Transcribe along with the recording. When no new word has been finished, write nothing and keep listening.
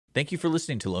Thank you for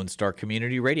listening to Lone Star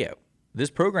Community Radio. This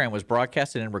program was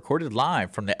broadcasted and recorded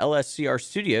live from the LSCR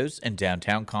studios in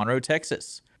downtown Conroe,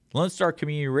 Texas. Lone Star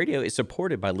Community Radio is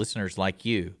supported by listeners like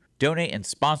you. Donate and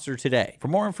sponsor today. For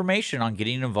more information on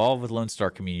getting involved with Lone Star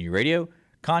Community Radio,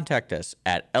 contact us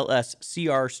at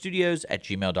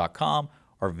lscrstudios@gmail.com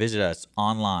or visit us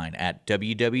online at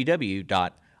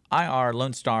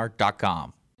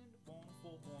www.irlonestar.com.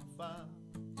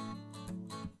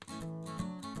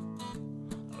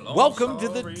 Welcome to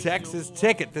the Texas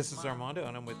Ticket. This is Armando,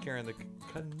 and I'm with Karen the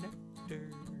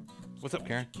Connector. What's up,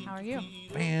 Karen? How are you?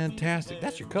 Fantastic.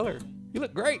 That's your color. You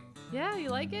look great. Yeah, you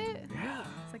like it? Yeah.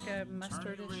 It's like a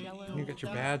mustardish yellow. You got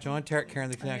your badge on.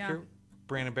 Karen the Connector, yeah.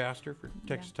 brand ambassador for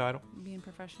Texas Title. Being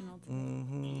professional.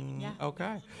 Yeah. Yeah.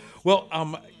 Okay. Well,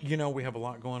 we have a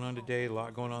lot going on today, a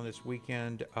lot going on this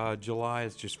weekend. July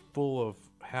is just full of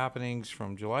happenings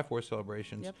from July 4th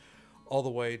celebrations all the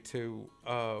way to,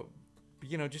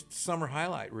 just summer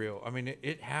highlight reel. I mean,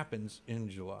 it happens in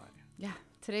July. Yeah.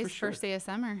 Today's first day of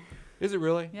summer. Is it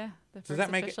really? Yeah. The first Does that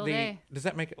make it official day. Does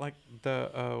that make it like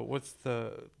the what's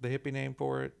the hippie name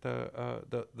for it?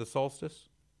 The solstice?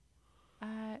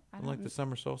 I don't Like the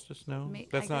summer solstice? No, I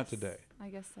that's not guess- today. I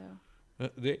guess so.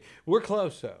 We're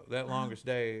close though. That longest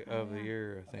day of the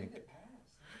year, I think.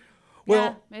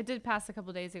 Well, yeah, it did pass a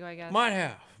couple days ago, I guess. Might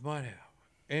have.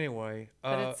 Anyway,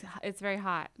 But it's very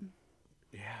hot.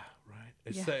 yeah, right.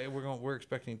 We're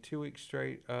expecting 2 weeks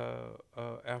straight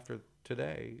after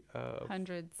today.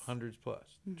 Hundreds plus,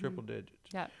 triple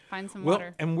digits. Yeah. Find some Well,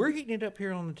 water. and we're heating it up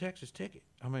here on the Texas Ticket.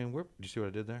 I mean, do you see what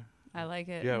I did there? I like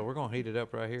it. Yeah, we're gonna heat it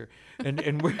up right here,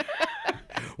 and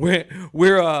we're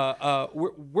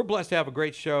blessed to have a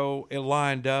great show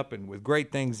lined up and with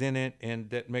great things in it, and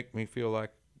that make me feel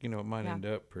like it might end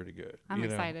up pretty good. I'm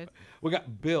excited. We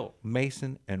got Bill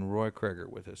Mason and Roy Kreger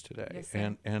with us today, Yes,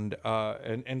 sir.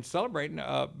 and celebrating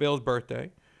Bill's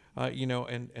birthday.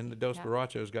 And the Dos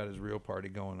Borrachos got his real party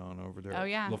going on over there Oh,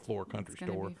 yeah. at LaFleur Country It's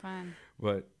gonna Store. be fun.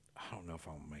 But I don't know if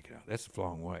I'm gonna make it out. That's a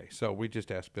long way. So we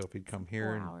just asked Bill if he'd come here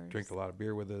 4 and hours. drink a lot of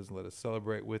beer with us and let us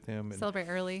celebrate with him. And, Celebrate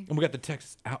early. and we got the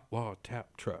Texas Outlaw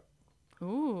Tap Truck.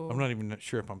 Ooh. I'm not even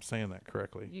sure if I'm saying that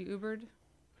correctly. You Ubered?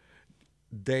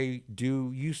 They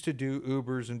used to do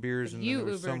Ubers and beers, and You there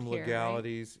was some Ubered here, right?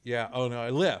 legalities. Yeah. Oh no, I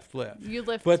left. You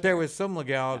Lyft But there here. was some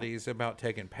legalities about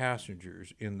taking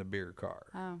passengers in the beer car.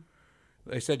 Oh.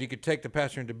 They said you could take the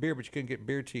passenger into beer, but you couldn't get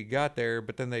beer till you got there.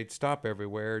 But then they'd stop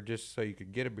everywhere just so you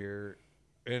could get a beer.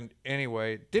 And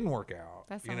anyway, it didn't work out.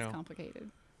 That sounds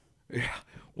complicated. Yeah.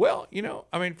 Well,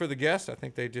 for the guests, I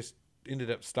think they just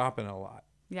ended up stopping a lot.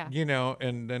 Yeah.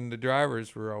 And then the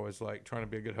drivers were always like trying to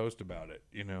be a good host about it.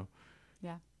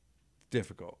 Yeah.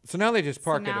 Difficult. So now they just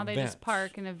park so now at they events. just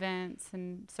park in events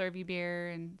and serve you beer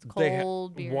and it's They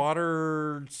cold beer.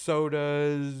 Water,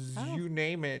 sodas, Oh, you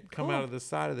name it, come cool. out of the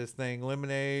side of this thing.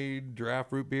 Lemonade,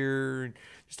 draft root beer, and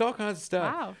just all kinds of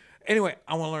stuff. Wow. Anyway,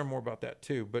 I want to learn more about that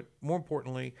too. But more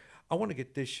importantly, I want to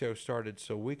get this show started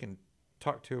so we can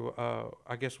talk to,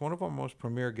 I guess, one of our most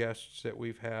premier guests that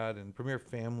we've had and premier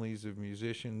families of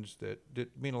musicians that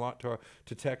mean a lot to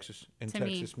Texas and To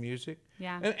me. Texas music.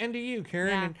 Yeah. And to you,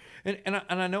 Karen. Yeah.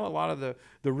 And I know a lot of the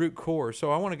root core.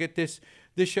 So I want to get this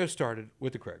show started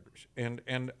with the Kregers. And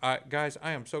guys,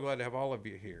 I am so glad to have all of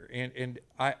you here. And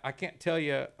I can't tell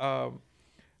you how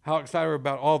excited we're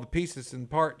about all the pieces and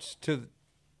parts to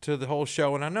the whole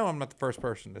show. And I know I'm not the first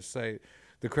person to say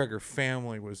the Kreger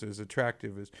family was as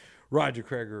attractive as Roger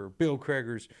Kreger or Bill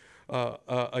Kreger's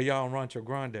Allá en Rancho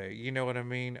Grande. You know what I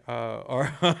mean? Or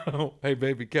Hey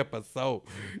Baby, ¿Qué pasó?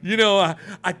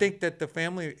 I think that the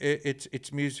family,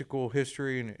 its musical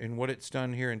history and what it's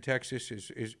done here in Texas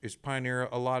is pioneer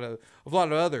a lot of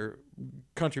other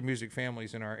country music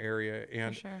families in our area.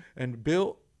 And For sure. and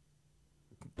Bill,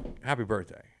 happy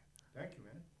birthday. Thank you,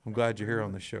 man. I'm glad you're here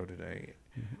on the show today.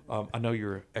 I know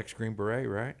you're an ex-Green Beret,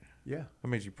 right? Yeah. That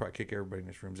means you probably kick everybody in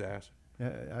this room's ass.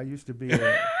 I used to be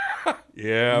a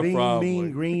Yeah, lean, probably.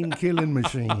 mean, green killing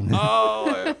machine.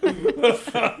 Oh,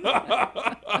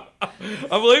 I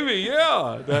believe it.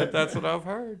 Yeah, that's what I've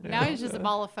heard. Now he's just a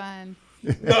ball of fun.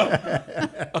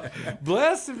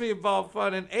 Blessed to be involved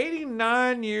fun. And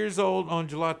 89 years old on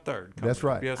July 3rd. That's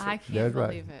right. Yes, sir. I can't That's right.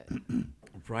 believe it.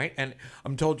 Right. And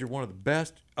I'm told you're one of the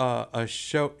best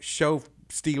show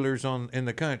stealers in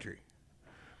the country.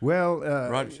 Well,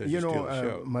 Roger says you steal the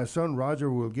show. my son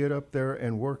Roger will get up there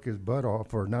and work his butt off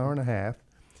for an hour and a half,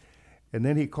 and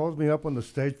then he calls me up on the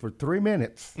stage for 3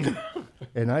 minutes,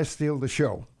 and I steal the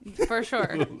show. For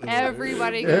sure.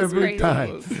 Everybody goes Every crazy.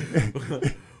 time.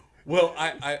 Well,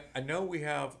 I know we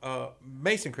have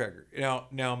Mason Kreger.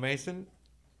 Now Mason,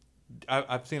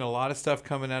 I've seen a lot of stuff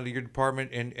coming out of your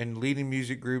department and leading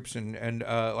music groups and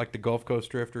like the Gulf Coast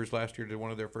Drifters last year did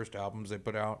one of their first albums they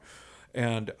put out.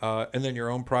 And then your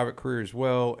own private career as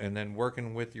well, and then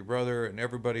working with your brother and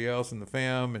everybody else in the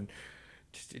fam, and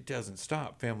just, it doesn't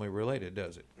stop family related,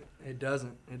 does it? It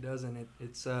doesn't.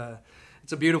 It's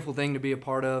a beautiful thing to be a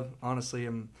part of. Honestly,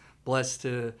 I'm blessed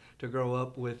to grow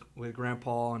up with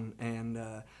Grandpa and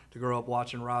to grow up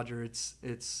watching Roger. It's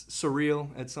surreal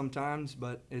at some times,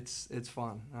 but it's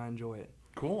fun. I enjoy it.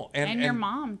 Cool. And your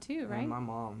mom too, right? And my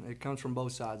mom. It comes from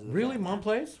both sides of the Really? family. Mom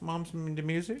plays? Mom's into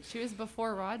music? She was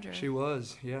before Roger. She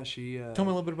was. Yeah, she Tell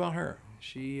me a little bit about her.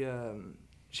 she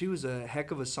was a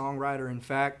heck of a songwriter. In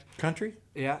fact, Country?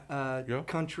 yeah, Yeah.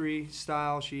 country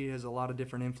style. She has a lot of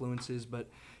different influences, but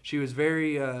she was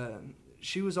very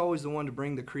she was always the one to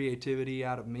bring the creativity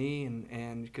out of me,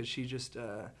 and because she just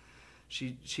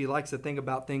she likes to think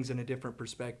about things in a different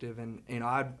perspective. And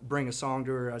I'd bring a song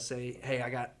to her. I say, hey, I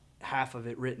got half of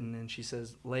it written, and she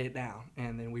says, lay it down,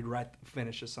 and then we'd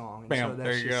finish a song. And Bam,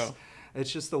 there you go. It's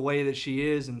just the way that she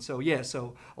is. And so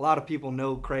so a lot of people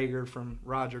know Krager from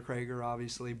Roger Krager,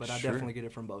 obviously, but I Sure. definitely get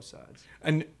it from both sides.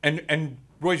 And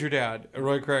Roy's your dad,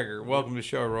 Roy Krager. Welcome to the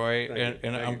show, Roy. Thank you.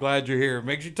 I'm glad you're here.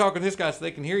 Make sure you talk with this guy so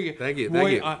they can hear you. Thank you.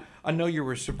 Roy, Thank you. I know you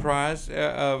were a surprise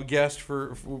guest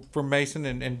for Mason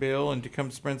and Bill, and to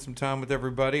come spend some time with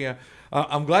everybody.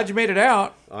 I'm glad you made it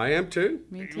out. I am too.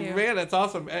 Me too. Man, that's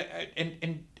awesome.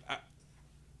 And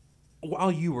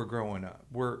while you were growing up,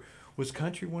 was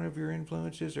country one of your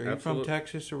influences? Are you from Absolutely.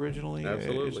 Texas originally?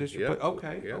 Absolutely. Is this your Yeah.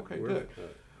 Okay, Yeah, okay, we're- good.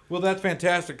 Well, that's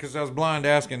fantastic because I was blind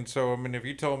asking. So, I mean, if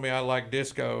you told me I like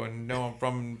disco and know I'm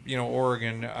from,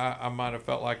 Oregon, I might have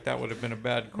felt like that would have been a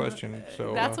bad question.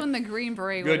 So That's when the Green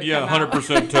Beret good, would yeah, come out.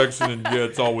 100% Texan, and yeah,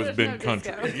 it's always There's been no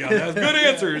country. disco. Yeah, that's good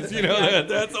answers.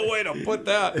 That's a way to put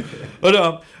that.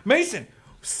 But Mason,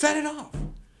 set it off.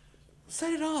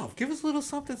 Set it off. Give us a little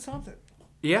something.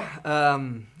 Yeah,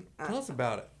 Tell us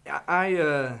about it.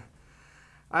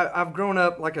 I've grown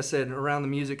up, like I said, around the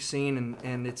music scene,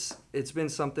 and it's been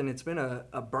something. It's been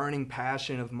a burning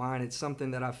passion of mine. It's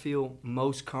something that I feel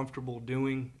most comfortable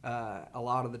doing. A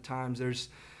lot of the times, there's,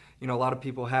 a lot of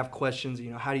people have questions.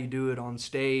 How do you do it on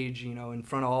stage? In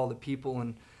front of all the people.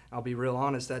 And I'll be real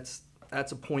honest. That's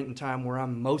a point in time where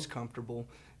I'm most comfortable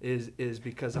is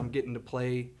because I'm getting to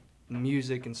play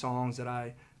music and songs that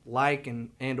I like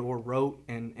and or wrote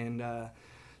and.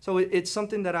 So it's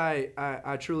something that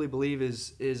I truly believe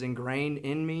is ingrained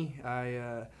in me.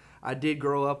 I did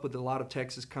grow up with a lot of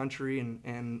Texas country,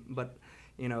 but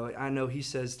I know he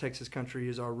says Texas country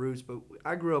is our roots, but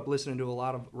I grew up listening to a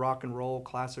lot of rock and roll,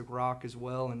 classic rock as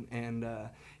well, and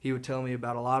he would tell me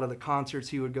about a lot of the concerts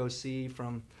he would go see,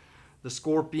 from the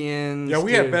Scorpions. Yeah, we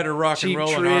to had better rock and Cheap roll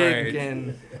in our Trick,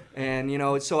 age.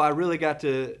 and so I really got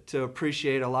to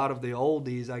appreciate a lot of the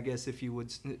oldies, I guess, if you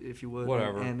would.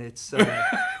 Whatever. And it's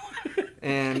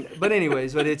but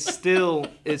it's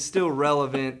still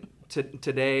relevant to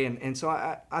today, and so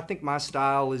I think my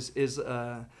style is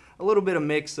a little bit of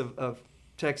mix of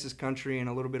Texas country and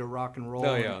a little bit of rock and roll.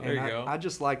 Oh, yeah, and there you go. I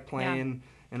just like playing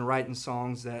and writing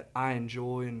songs that I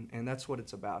enjoy, and that's what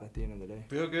it's about at the end of the day.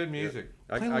 Feel good music.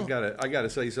 I gotta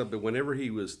say something. Whenever he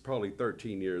was probably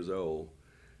 13 years old,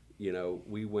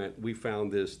 we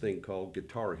found this thing called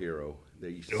Guitar Hero. They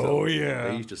used to Oh, yeah.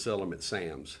 They used to sell them at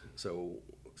Sam's. So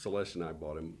Celeste and I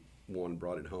bought him one,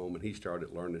 brought it home, and he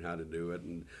started learning how to do it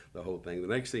and the whole thing. The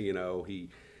next thing you know, he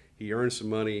earned some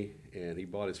money and he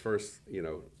bought his first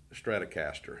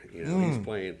Stratocaster. He's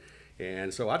playing.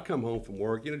 And so I'd come home from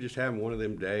work, just having one of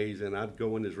them days, and I'd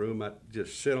go in his room, I'd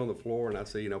just sit on the floor, and I'd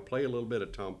say, play a little bit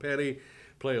of Tom Petty,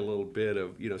 play a little bit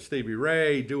of, Stevie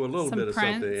Ray, do a little Some bit of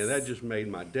Prince. something, and that just made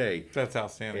my day. That's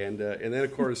outstanding. And then,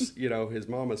 of course, his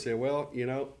mama said, well,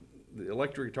 the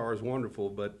electric guitar is wonderful,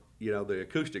 but, the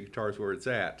acoustic guitar is where it's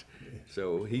at.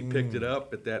 So he picked it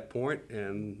up at that point,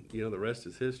 and, the rest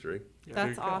is history.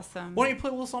 That's awesome. Why don't you play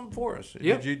a little something for us?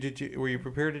 Yeah. Were you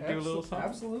prepared to do a little something?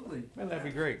 Absolutely. Man, that'd be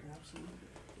great.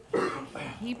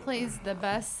 He plays the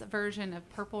best version of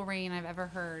Purple Rain I've ever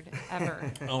heard, ever.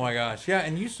 Oh my gosh, yeah!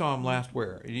 And you saw him last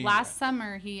where? Last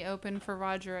summer, he opened for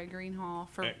Roger at Green Hall.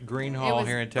 At Green it Hall was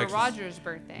here in Texas. For Roger's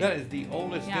birthday. That is the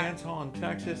oldest Yeah. dance hall in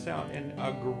Texas, out in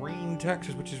Green,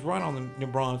 Texas, which is right on the New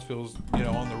Braunfels,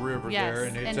 on the river Yes, there,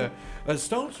 and it's and- a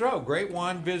stone's throw. Great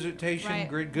wine visitation, Right.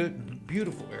 great, good,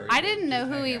 beautiful area. I didn't know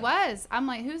Just who he hang out. was. I'm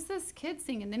like, who's this kid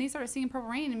singing? Then he started singing Purple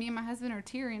Rain, and me and my husband are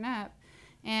tearing up.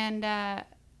 And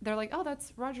they're like, oh,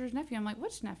 that's Roger's nephew. I'm like,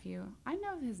 which nephew? I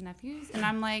know his nephews. And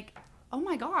I'm like, oh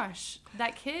my gosh,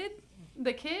 that kid?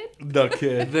 The kid? The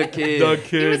kid. The kid. The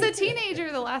He was kid. a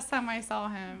teenager the last time I saw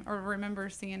him or remember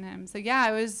seeing him. So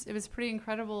yeah, it was pretty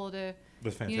incredible to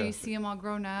That's you fantastic. see him all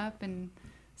grown up and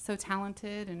so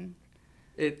talented and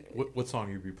What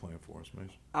song you be playing for us,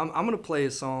 Mason? I'm gonna play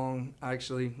a song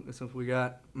actually since we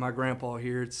got my grandpa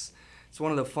here. It's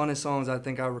one of the funnest songs I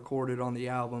think I recorded on the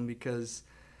album because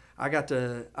I got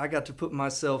to put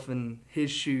myself in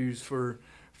his shoes for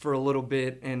a little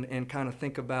bit and kind of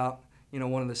think about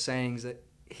one of the sayings that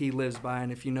he lives by.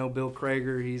 And if you know Bill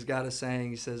Crager, he's got a saying.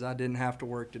 He says, "I didn't have to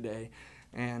work today,"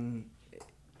 and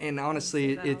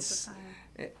honestly, it's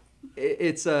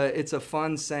a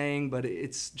fun saying, but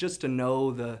it's just to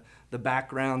know the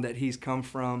background that he's come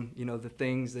from, the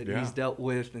things that he's dealt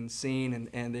with and seen,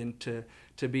 and then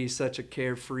to be such a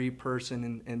carefree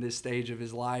person in this stage of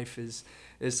his life is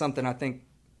something I think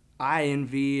I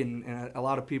envy and a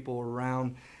lot of people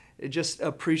around just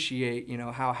appreciate,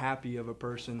 how happy of a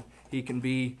person he can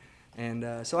be.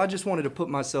 And so I just wanted to put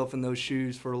myself in those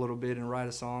shoes for a little bit and write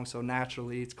a song. So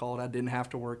naturally, it's called "I Didn't Have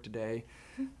to Work Today."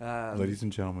 Ladies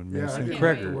and gentlemen, Yeah, I Mason didn't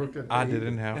have to work Crager. today I either.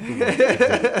 didn't have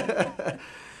to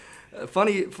work.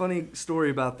 Funny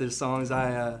story about this song is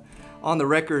on the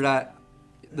record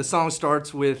the song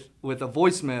starts with a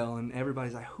voicemail and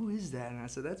everybody's like, "Who is that?" And I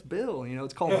said, "That's Bill."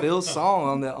 It's called Bill's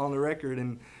song on the record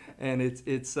and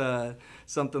it's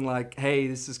something like, "Hey,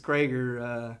 this is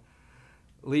Crager.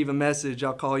 Leave a message.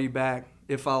 I'll call you back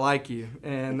if I like you."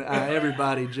 And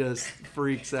everybody just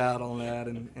freaks out on that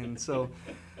and so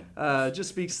it just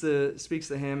speaks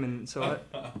to him. And so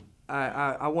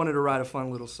I wanted to write a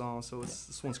fun little song. So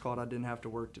this one's called "I Didn't Have to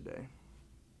Work Today."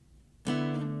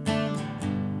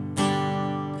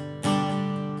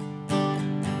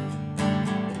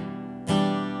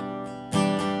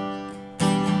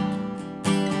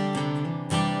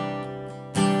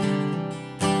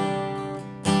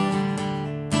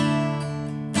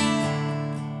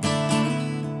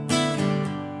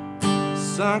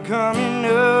 Sun coming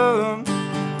up,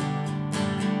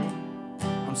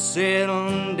 I'm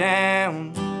settling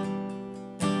down.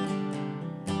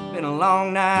 Been a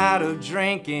long night of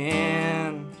drinking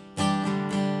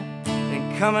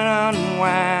and coming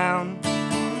unwound.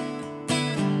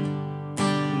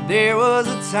 There was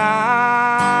a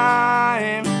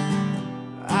time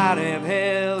I'd have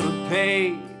held a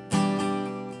pay,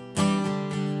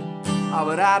 oh,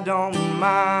 but I don't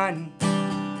mind.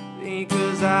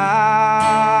 Because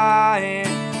I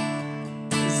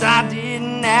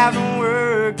didn't have to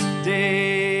work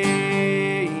today.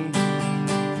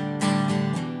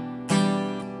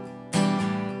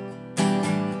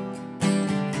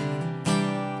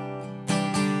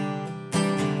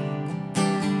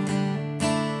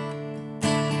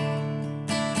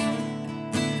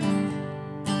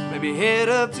 Maybe head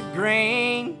up to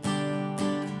Grain,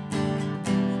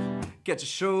 catch a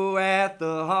show at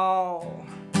the hall.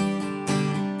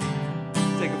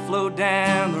 Take a float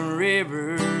down the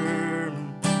river,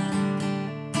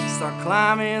 start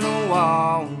climbing the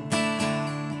wall,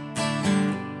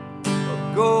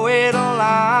 or go wait a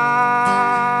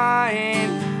line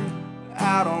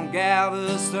out on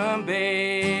Galveston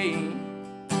Bay.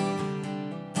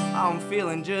 I'm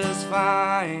feeling just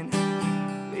fine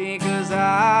because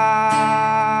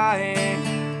I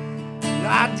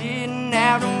didn't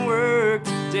have to work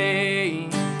today.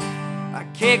 I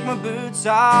kicked my boots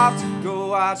off to go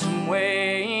watch some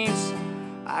waves.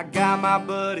 I got my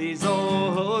buddies,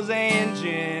 old Jose and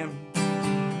Jim,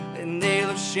 and they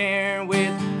love sharing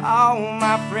with all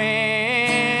my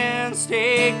friends.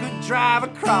 Take a drive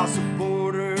across the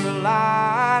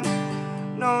borderline,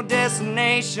 no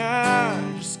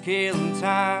destination, just killing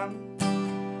time.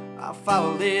 I'll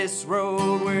follow this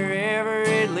road wherever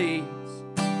it leads,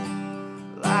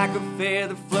 like a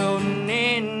feather floating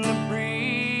in the breeze.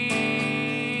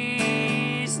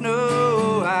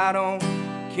 No, I don't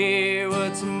care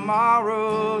what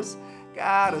tomorrow's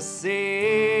gotta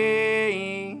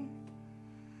say,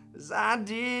 'cause I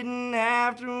didn't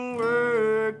have to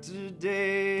work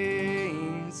today.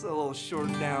 It's a little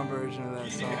shortened down version of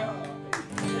that song.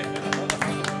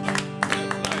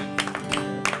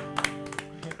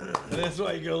 That's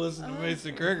why you go listen to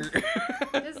Mason Crager.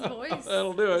 his voice.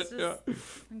 That'll do it. is just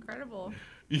incredible.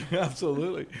 Yeah,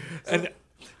 absolutely. And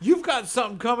you've got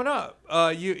something coming up.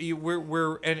 And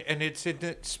it's in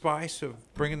that spice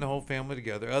of bringing the whole family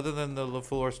together. Other than the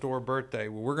LaFleur store birthday,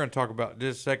 we're going to talk about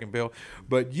this a second, Bill.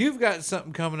 But you've got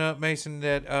something coming up, Mason.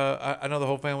 That I know the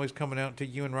whole family's coming out to.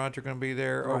 You and Roger are going to be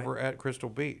there Right. over at Crystal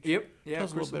Beach. Yep. Yeah. Tell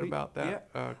us a little bit about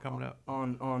that coming up.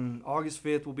 On August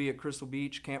 5th, we'll be at Crystal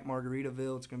Beach, Camp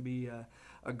Margaritaville. It's going to be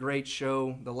a great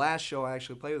show. The last show I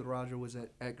actually played with Roger was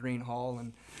at Green Hall,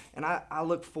 and I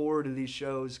look forward to these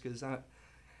shows because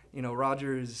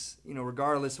Roger is,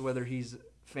 regardless of whether he's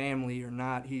family or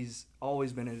not, he's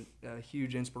always been a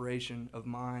huge inspiration of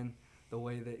mine. The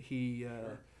way that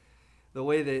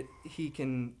he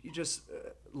can just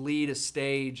lead a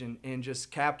stage and just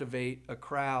captivate a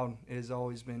crowd has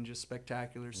always been just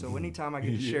spectacular. So anytime I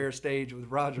get to share a stage with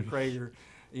Roger Krager,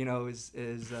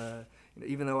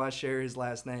 even though I share his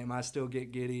last name, I still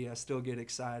get giddy. I still get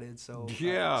excited. So so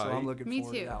I'm looking Me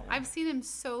forward too. to that one. I've seen him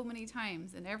so many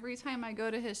times, and every time I go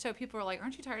to his show, people are like,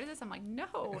 "Aren't you tired of this?" I'm like,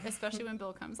 "No," especially when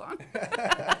Bill comes on.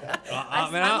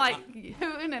 I'm like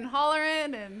hooting and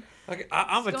hollering and. Okay,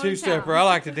 I'm a going two-stepper. town. I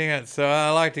like to dance, so I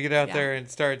like to get out Yeah. there and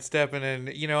start stepping. And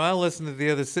I listen to the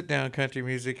other sit-down country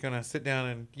music, and I sit down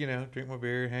and drink my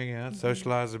beer, hang out,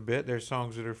 socialize a bit. There's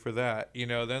songs that are for that.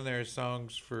 Then there's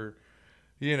songs for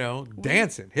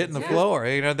dancing, hitting the Yeah.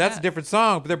 floor. That's a different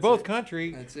song, but they're both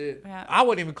country. That's it. Yeah. I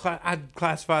wouldn't even I'd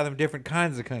classify them different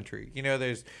kinds of country.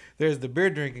 There's the beer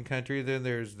drinking country, then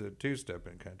there's the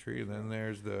two-stepping country, and then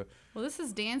there's the Well, this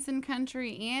is dancing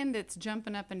country and it's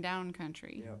jumping up and down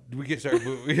country. Yeah. we get started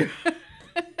moving.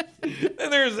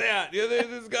 And there's that.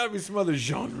 There's got to be some other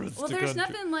genres. Well, to there's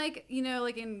country. nothing like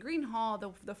like in Green Hall,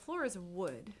 the floor is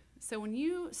wood. So when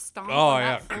you stomp Oh, on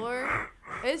yeah. that floor,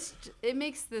 it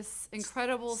makes this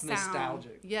incredible It's sound.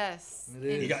 nostalgic. Yes. It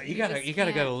is. You got just to go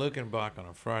can't. to Lukenbach on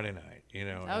a Friday night. Oh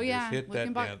and yeah, just hit that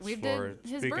Lukenbach. dance We floor. did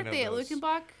his Speaking of birthday at those-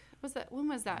 Lukenbach. When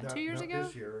was that? 2 years Not ago?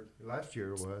 This year. Last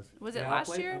year it was. Was it Yeah,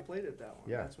 last I year? played at that one.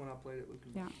 Yeah. That's when I played at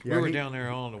Lucas. Yeah. Yeah, we were he- down there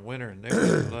all in the winter, and they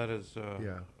wouldn't let us.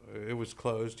 Yeah. It was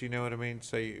closed. You know what I mean?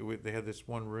 They had this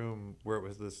one room where it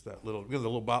was that little, the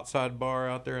little outside bar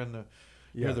out there in the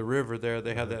near Yeah. the river. There,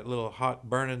 they had that little hot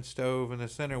burning stove in the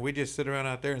center. We just sit around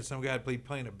out there, and some guy would be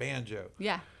playing a banjo.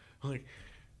 Yeah. I'm like,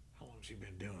 how long has he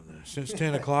been doing this? Since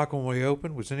 10 o'clock when we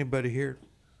opened. Was anybody here?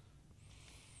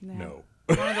 No.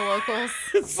 One of the locals.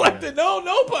 It's like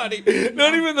nobody,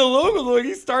 not even the local. Like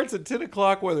he starts at 10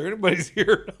 o'clock whether anybody's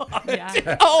here or not.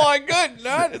 Yeah. Oh my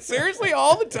goodness! Seriously,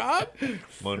 all the time.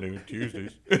 Monday and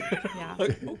Tuesdays. Yeah.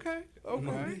 Like, okay. All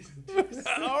right.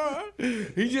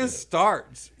 He just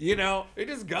starts. It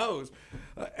just goes.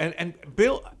 And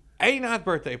Bill, 89th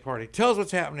birthday party. Tell us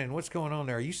what's happening. What's going on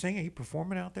there? Are you singing? Are you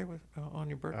performing out there on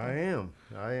your birthday?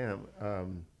 I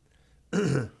am.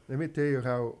 Let me tell you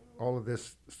how all of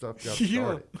this stuff got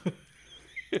Yeah.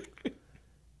 started.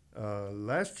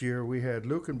 Last year we had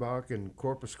Lukenbach and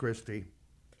Corpus Christi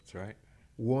That's right.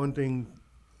 wanting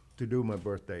to do my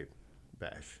birthday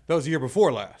bash. That was the year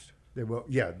before last.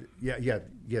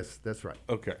 Yes, that's right.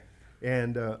 Okay.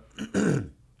 And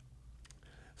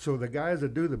so the guys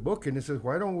that do the booking, he says,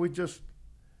 why don't we just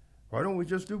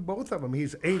do both of them?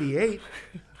 He's 88,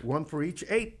 one for each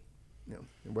 8.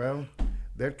 Well,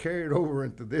 that carried over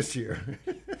into this year.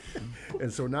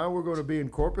 And so now we're going to be in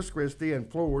Corpus Christi and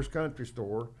Floors Country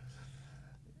Store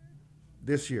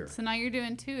this year. So now you're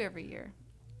doing 2 every year.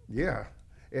 Yeah.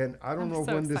 And I don't I'm know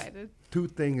so when excited. this 2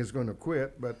 thing is going to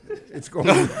quit, but it's going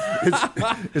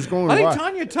it's going I think wild.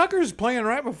 Tanya Tucker's playing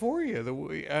right before you,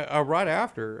 right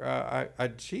after.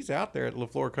 She's out there at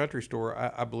LaFleur Country Store.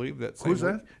 I believe that. Same Who's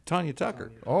week. that? Tanya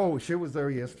Tucker. Oh, she was there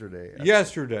yesterday.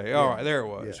 Yesterday. All right, there it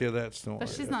was. Yeah. Yeah, that's the one. But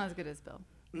she's not as good as Bill.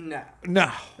 Nah. No.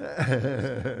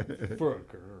 For a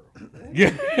girl.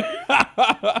 Yeah.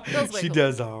 Bill's way She cooler.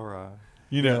 does all right.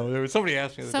 There was somebody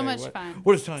asked me the So other day, much fun.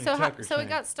 What is Tanya so Tucker so saying? it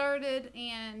got started,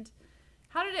 and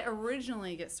how did it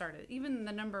originally get started? Even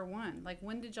the number 1. Like,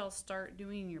 when did y'all start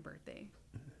doing your birthday?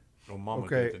 Well, Mama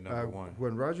Okay, did the number one.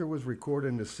 when Roger was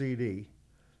recording the CD,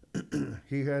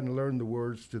 he hadn't learned the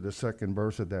words to the second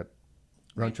verse of that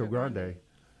Rancho Grande.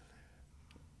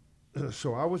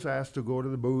 So I was asked to go to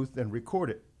the booth and record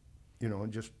it,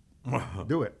 and just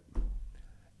do it.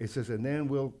 He says, and then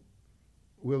we'll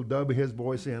dub his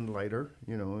voice in later,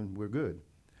 and we're good.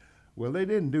 Well, they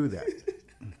didn't do that.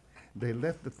 They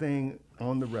left the thing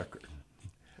on the record.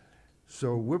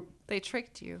 So They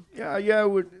tricked you.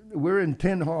 we're in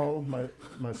Tin Hall.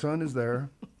 My son is there,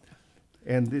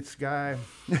 and this guy,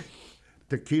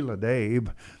 Tequila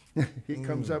Dave, he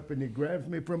comes up and he grabs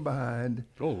me from behind,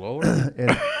 Oh, Lord.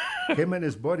 and him and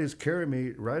his buddies carry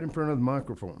me right in front of the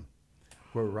microphone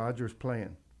where Roger's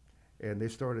playing, and they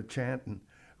started chanting,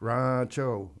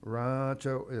 Rancho,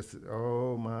 Rancho.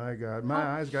 Oh my God, my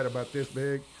eyes got about this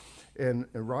big, and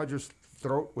Roger's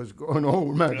throat was going, oh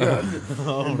my God.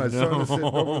 And my son was sitting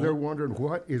over there wondering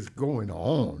what is going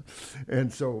on.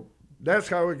 And so that's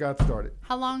how it got started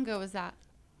How long ago was that?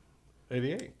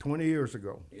 88. 20 years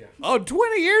ago. Oh,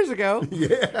 20 years ago?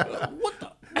 Yeah. What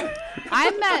the?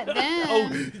 I met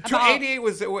them. about 88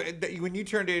 was when you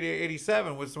turned 88,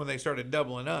 87 was when they started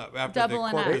doubling up after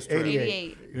doubling the up. Corpus trip.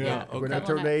 88. Yeah, okay. When I Doubling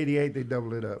turned up. 88, they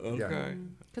doubled it up. Okay.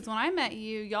 Because when I met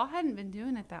you, y'all hadn't been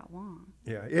doing it that long.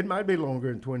 Yeah, it might be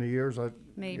longer than 20 years.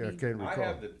 Maybe. I can't I recall.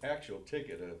 have the actual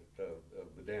ticket of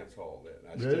the dance hall. Then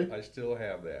Really? I still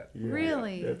have that. Yeah,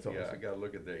 Really? That's awesome. Yeah, I gotta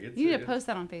look at that. It's You need a, to post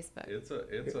that on Facebook. It's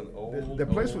an old. The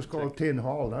place old was called ticket. Tin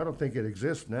Hall, and I don't think it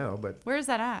exists now, but Where's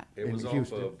that at? It in was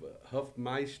Houston. off of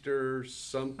Huffmeister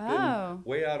something, Oh.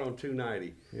 way out on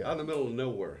 290, Yeah. out in the middle of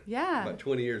nowhere. Yeah. About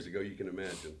 20 years ago, you can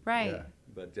imagine. Right. Yeah.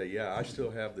 But yeah, I still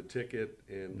have the ticket,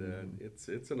 and it's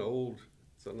an old.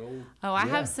 Oh, I Yeah.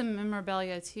 have some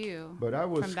memorabilia too. But I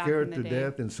was from back scared in to the day.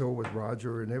 death, and so was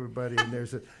Roger and everybody.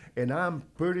 And and I'm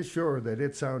pretty sure that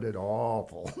it sounded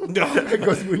awful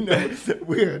because we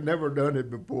had never done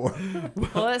it before.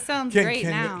 Well, it sounds great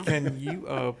now. Can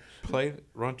you play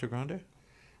Rancho Grande?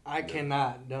 I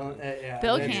cannot. Don't. Yeah,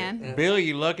 Bill that's- can. Bill,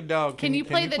 you lucky dog. Can you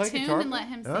play the tune guitar? and let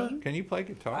him Huh? sing? Can you play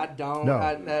guitar? I don't. No.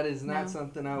 That is not No.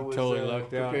 something I was Totally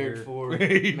lucked out prepared here. for.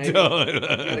 He Maybe totally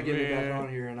gotta get me back man. on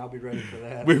here, and I'll be ready for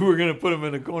that. We were gonna put him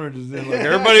in the corner just then, like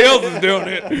everybody else is doing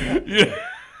it.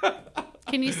 Yeah.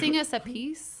 Can you sing us a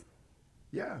piece?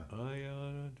 Yeah.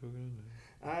 Allá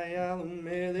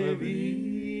donde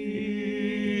debía.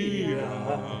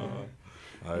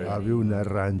 Había una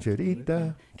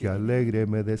rancherita que alegre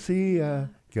me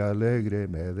decía,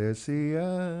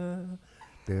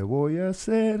 te voy a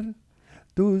hacer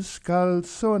tus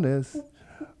calzones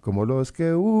como los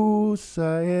que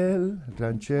usa el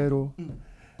ranchero,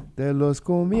 de los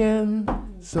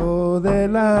comienzo de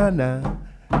lana,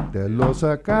 te los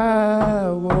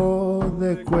acabo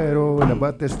de cuero. And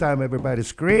about this time, everybody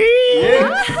scream!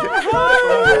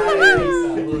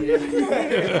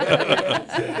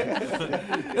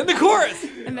 And the chorus.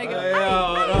 And they go,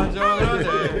 Yeah, man.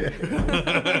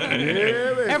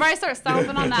 everybody starts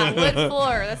stomping on that wood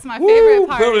floor. That's my favorite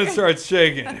part. Building starts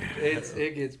shaking.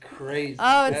 It gets crazy.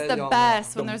 Oh, it's That the y'all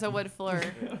best know. when there's a wood floor.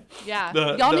 Yeah.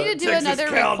 The- Y'all the need to do Texas another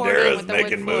recording Caldera's with the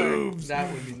making wood floor. moves.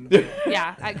 That would be.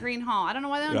 Yeah, at Green Hall. I don't know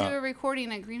why they don't Yeah. do a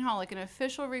recording at Green Hall, like an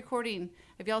official recording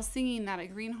of y'all singing that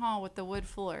at Green Hall with the wood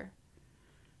floor.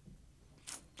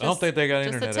 I don't think they got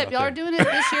Just a internet tip. out Y'all there. are doing it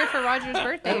this year for Roger's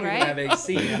birthday, They don't even have right?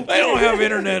 AC. They don't have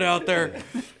internet out there.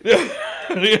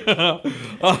 Yeah.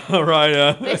 All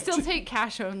right. They still take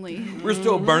cash only. We're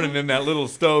still burning in that little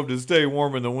stove to stay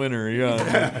warm in the winter.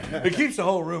 Yeah. It keeps the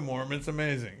whole room warm. It's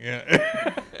amazing. Yeah.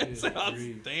 It's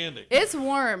outstanding. It's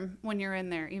warm when you're in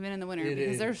there, even in the winter, It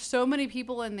because is. there's so many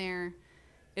people in there.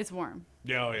 It's warm.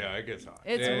 Yeah, oh yeah, it gets hot.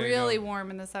 It's Yeah, you really know. warm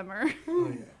in the summer.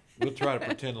 We'll try to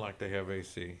pretend like they have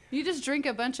AC. You just drink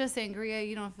a bunch of sangria,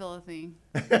 you don't feel a thing.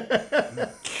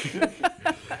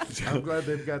 I'm glad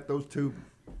they've got those 2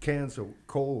 cans of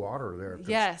cold water there. 'cause,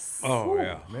 Yes. Oh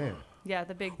yeah. Man. Yeah,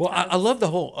 the big. Well, I tubs. love the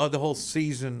whole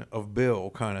season of Bill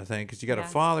kind of thing because you got a Yeah.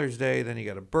 Father's Day, then you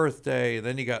got a birthday,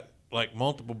 then you got like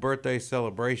multiple birthday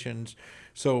celebrations.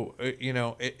 So you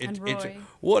know, And it's Roy.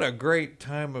 what a great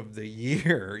time of the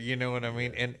year. You know what I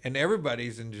mean? And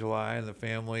everybody's in July in the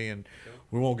family, and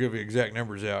we won't give you exact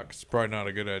numbers out because it's probably not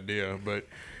a good idea, but.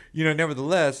 You know,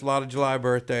 nevertheless, a lot of July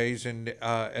birthdays, and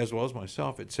as well as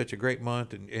myself, it's such a great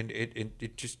month, and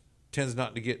it just tends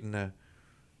not to get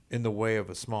in the way of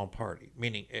a small party.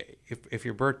 Meaning, if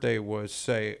your birthday was,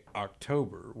 say,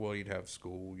 October, well, you'd have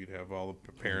school, you'd have all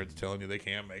the parents telling you they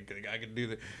can't make it, I can do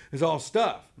that. There's all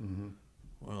stuff. Mm-hmm.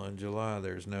 Well, in July,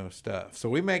 there's no stuff. So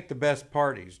we make the best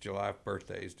parties, July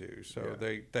birthdays do. So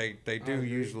they do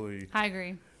usually I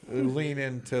agree. lean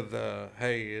into the,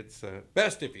 hey, it's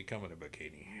best if you come in a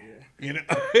bikini. You know,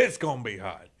 it's going to be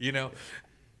hot, you know.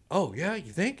 Oh, yeah,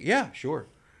 you think? Yeah, sure.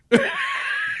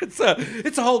 It's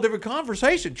a whole different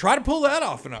conversation. Try to pull that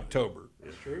off in October.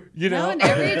 It's true. You know? No, and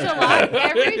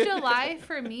every July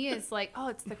for me is like, oh,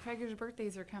 it's the Krager's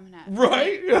birthdays are coming up.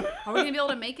 Right? Are we gonna be able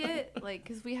to make it? Like,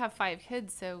 because we have 5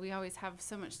 kids, so we always have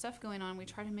so much stuff going on. We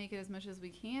try to make it as much as we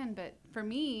can. But for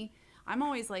me, I'm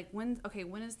always like, when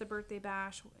is the birthday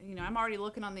bash? You know, I'm already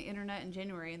looking on the internet in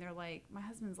January, and they're like, my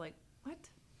husband's like, what?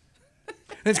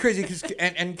 It's crazy because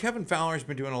and Kevin Fowler's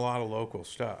been doing a lot of local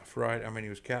stuff, right? I mean, he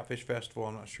was Catfish Festival.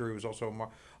 I'm not sure. He was also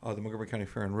the Montgomery County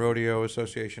Fair and Rodeo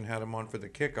Association had him on for the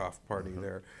kickoff party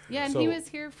there. Yeah, and So- he was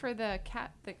here for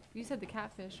you said the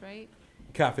catfish, right?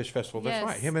 Catfish Festival. That's Yes.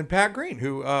 right. Him and Pat Green,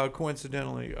 who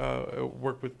coincidentally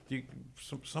worked with you.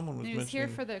 Someone was And he was here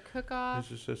mentioning for the cook-off,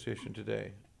 his association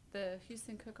today. the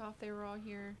Houston cook-off. They were all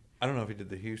here. I don't know if he did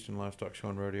the Houston Livestock Show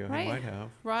and Rodeo. Right. He might have.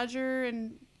 Roger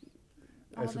and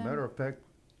all As a them. matter of fact,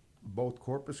 both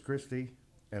Corpus Christi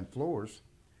and Flores,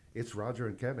 it's Roger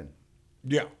and Kevin.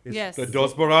 Yeah. It's Yes. The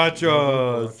Dos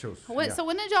Borrachos. What, Yeah. So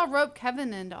when did y'all rope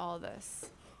Kevin into all of this?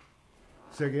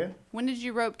 Say again? When did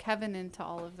you rope Kevin into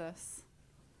all of this?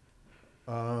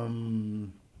 I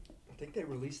think they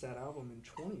released that album in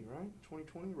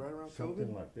 2020, right around Something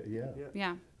COVID. like that. Yeah. Yeah.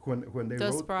 Yeah. When they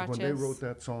Dos wrote Borrachos.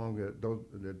 that song,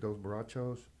 Dos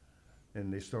Borrachos,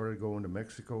 and they started going to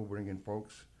Mexico, bringing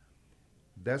folks.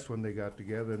 That's when they got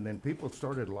together, and then people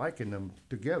started liking them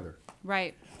together.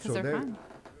 Right. Because they're fun.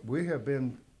 we have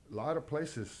been a lot of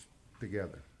places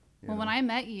together. you Well, when know. I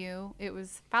met you, it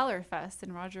was Fowler Fest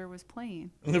and Roger was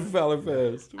playing. The Fowler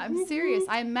Fest. I'm serious.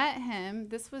 I met him.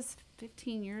 This was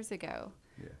 15 years ago.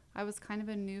 Yeah. I was kind of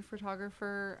a new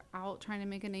photographer out trying to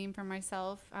make a name for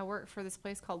myself. I worked for this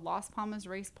place called Las Palmas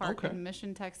Race Park Okay. in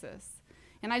Mission, Texas.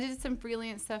 And I did some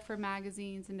freelance stuff for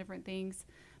magazines and different things,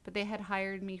 but they had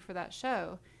hired me for that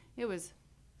show. It was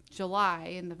July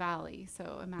in the valley,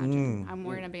 so imagine I'm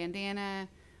wearing a bandana,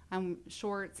 I'm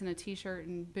shorts and a t-shirt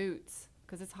and boots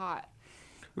because it's hot.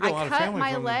 We got a lot I of cut family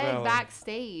my from the leg valley.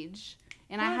 backstage,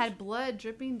 and I had blood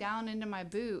dripping down into my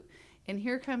boot. And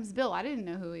here comes Bill. I didn't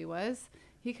know who he was.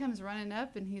 He comes running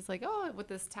up, and he's like, "Oh, with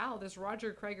this towel, this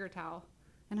Roger Krager towel."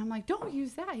 And I'm like, "Don't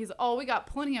use that." He's, "Oh, we got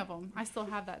plenty of them. I still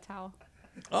have that towel."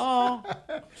 Oh,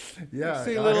 Yeah,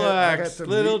 see I little had acts, some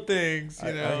little neat- things,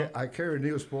 you know. I carry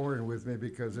Neosporin with me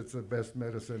because it's the best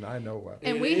medicine I know of.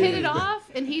 And It we hit is. it off,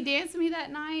 and he danced with me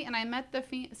that night, and I met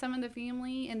some of the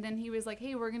family, and then he was like,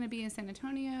 "Hey, we're gonna be in San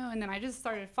Antonio," and then I just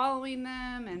started following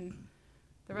them, and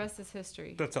the rest is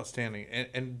history. That's outstanding,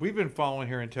 and we've been following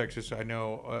here in Texas. I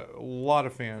know a lot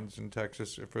of fans in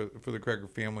Texas for the Krager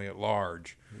family at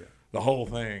large, the whole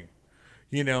thing,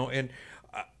 you know. And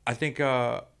I think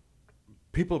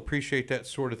people appreciate that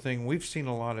sort of thing. We've seen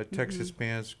a lot of Texas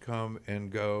bands come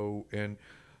and go, and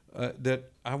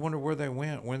that I wonder where they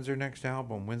went. When's their next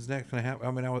album? When's next going to happen?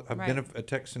 I mean, I've been a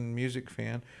Texan music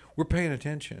fan. We're paying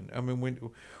attention. I mean, when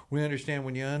we understand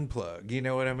when you unplug, you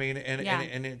know what I mean? And Yeah.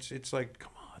 and it's like,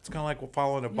 come on. It's kind of like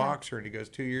following a boxer and he goes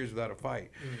 2 years without a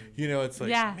fight. You know, it's like,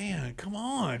 Yeah. man, come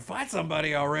on, fight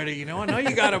somebody already. You know, I know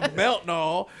you got a belt and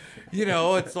all. You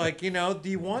know, it's like, you know, do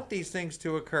you want these things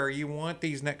to occur? You want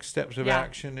these next steps of Yeah.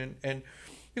 action. And,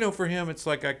 you know, for him, it's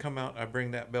like I come out, I bring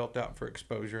that belt out for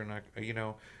exposure. And, you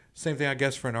know, same thing, I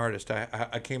guess, for an artist.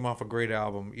 I came off a great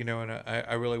album, you know, and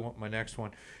I really want my next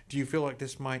one. Do you feel like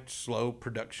this might slow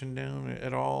production down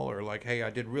at all? Or like, hey,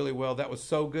 I did really well. That was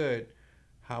so good.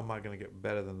 How am I going to get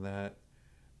better than that?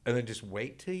 And then just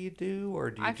wait till you do?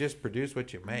 Or do you just produce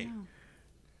what you make?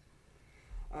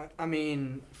 I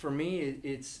mean, for me,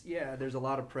 it's there's a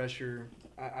lot of pressure.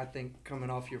 I think coming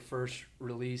off your first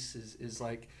release is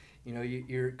like, you know,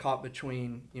 you're caught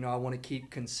between, you know, I want to keep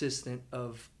consistent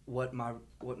of what my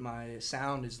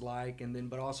sound is like, and then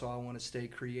but also I want to stay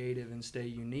creative and stay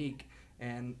unique,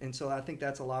 and so I think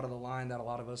that's a lot of the line that a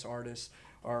lot of us artists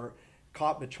are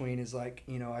caught between, is like,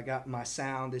 you know, I got my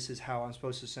sound, this is how I'm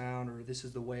supposed to sound, or this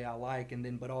is the way I like, and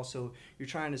then but also you're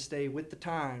trying to stay with the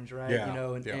times, right? Yeah, You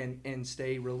know, and, yeah. and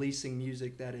stay releasing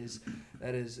music that is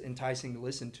enticing to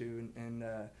listen to, and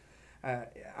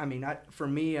I mean, for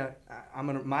me,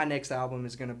 my next album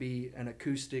is gonna be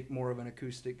more of an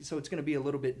acoustic, so it's gonna be a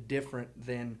little bit different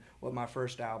than what my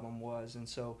first album was, and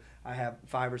so I have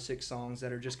 5 or 6 songs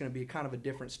that are just gonna be kind of a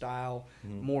different style,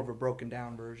 more of a broken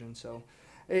down version. So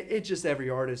it just, every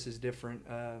artist is different,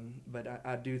 but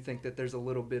I do think that there's a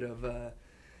little bit of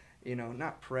you know,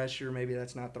 not pressure, maybe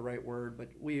that's not the right word, but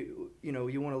you know,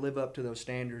 you want to live up to those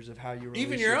standards of how you release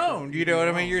Even your own, you know what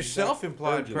I mean? Your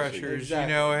self-implied Urgency. pressures,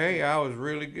 Exactly. you know, hey, I was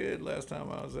really good last time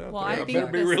I was out Well, there. I I think better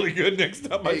be this- really good next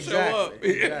time I show up.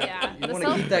 Exactly. Yeah, You the want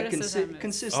to keep that self-criticism is- Oh,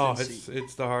 consistency.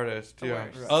 it's the hardest, yeah.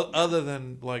 Right. Other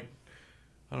than, like,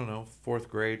 I don't know, 4th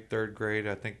grade, 3rd grade,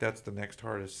 I think that's the next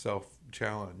hardest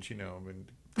self-challenge, you know. I mean,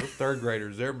 those 3rd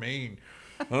graders, they're mean.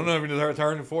 I don't know if you're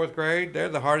third and 4th grade, they're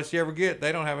the hardest you ever get.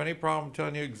 They don't have any problem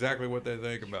telling you exactly what they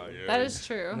think about you. That is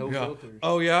true. No Yeah. filters.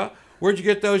 Oh, yeah? Where'd you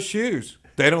get those shoes?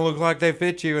 They don't look like they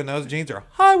fit you, and those jeans are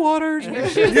high waters. You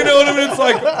know what I mean? It's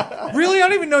like, really? I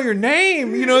don't even know your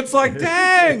name. You know, it's like,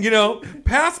 dang, you know,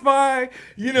 pass by,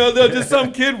 you know, they'll just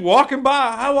some kid walking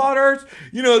by, high waters.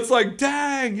 You know, it's like,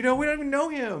 dang, you know, we don't even know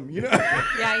him, you know?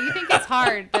 Yeah, you think it's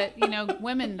hard, but you know,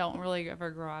 women don't really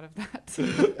ever grow out of that.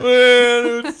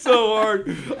 Man, it's so hard.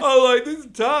 I'm like, this is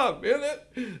tough, man.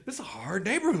 This is a hard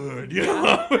neighborhood, you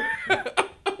know?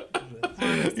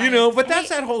 You know, but that's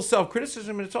that whole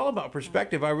self-criticism, and it's all about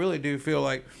perspective. I really do feel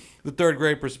like the 3rd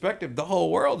grade perspective, the whole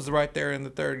world's right there in the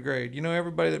 3rd grade. You know,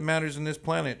 everybody that matters in this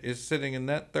planet is sitting in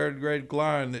that 3rd grade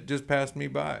line that just passed me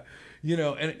by. you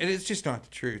know, and it's just not the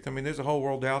truth. I mean, there's a whole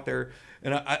world out there,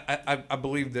 and I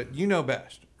believe that you know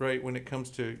best, right? When it comes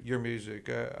to your music,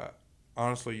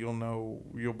 honestly,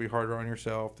 you'll be harder on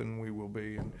yourself than we will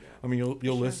be, and I mean,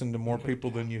 you'll listen to more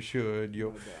people than you should.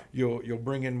 You'll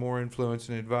bring in more influence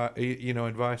and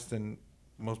advice than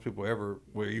most people ever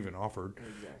were even offered.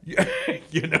 Exactly.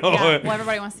 You know. Yeah, well,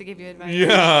 everybody wants to give you advice.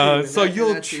 Yeah, so And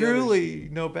you'll that's the truly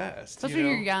know best. Especially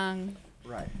when you're young.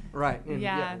 Right. And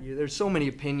Yeah. there's so many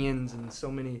opinions and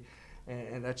so many,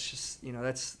 and that's just,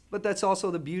 but that's also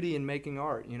the beauty in making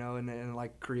art, and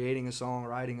like creating a song,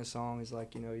 writing a song is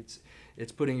like,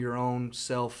 it's putting your own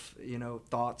self,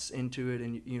 thoughts into it,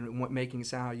 and making it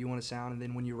sound how you want to sound. And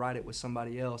then when you write it with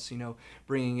somebody else,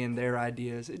 bringing in their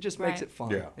ideas, it just makes Right. it fun.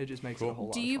 Yeah. It just makes it a whole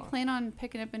lot Do of you fun. plan on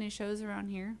picking up any shows around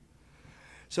here?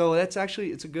 So that's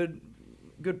actually, it's a good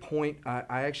point.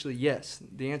 I actually, yes.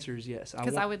 The answer is yes.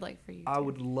 Because I would like for you. I to.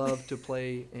 would love to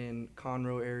play in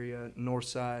Conroe area, North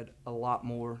Side, a lot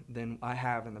more than I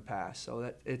have in the past. So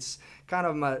that it's kind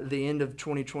of the end of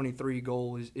 2023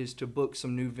 goal is to book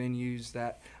some new venues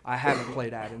that I haven't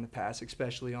played at in the past,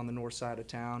 especially on the north side of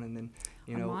town. And then,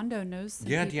 Armando knows. Some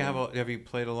Yeah, do you people. have you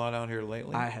played a lot out here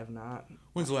lately? I have not.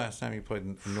 When's the last time you played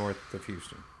north of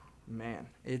Houston? Man,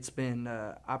 it's been.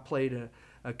 I played a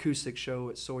acoustic show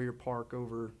at Sawyer Park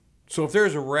over. So if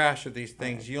there's a rash of these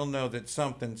things, you'll know that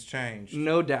something's changed.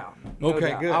 No doubt. No Okay,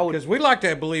 doubt. good. Because we like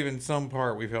to believe in some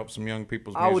part we've helped some young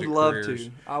people's music I would love careers.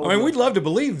 to. I mean, we'd love to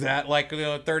believe that. Like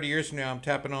 30 years from now, I'm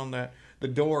tapping on the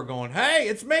door, going, "Hey,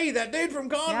 it's me, that dude from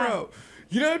Conroe.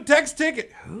 Text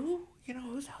ticket. Who?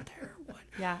 Who's out there? What?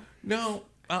 Yeah. No.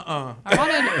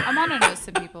 Armando knows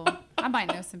some people. I might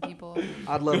know some people.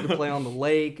 I'd love to play on the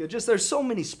lake. Just there's so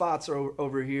many spots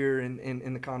over here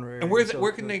in the Conroe area. And So,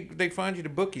 where can they find you to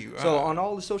book you? So on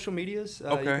all the social medias, you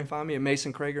Okay. can find me at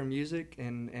Mason Krager Music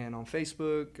and on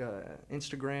Facebook,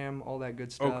 Instagram, all that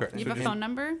good stuff. Okay. And- You have a phone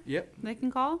number Yep. they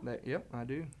can call? Yep, I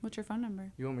do. What's your phone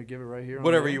number? You want me to give it right here? on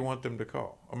whatever the- you want them to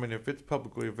call. I mean, if it's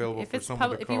publicly available If for it's someone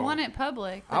to if call. you want it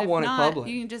public, but I if want it not, public.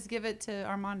 You can just give it to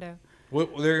Armando. Well,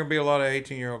 there are going to be a lot of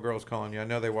 18-year-old girls calling you. I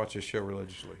know they watch this show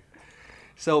religiously.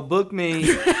 So book me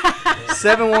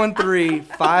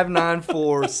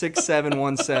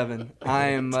 713-594-6717. I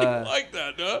am. Like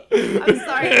that, huh? I'm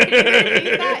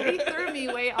sorry. He threw me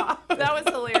way off. That was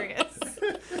hilarious.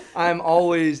 I'm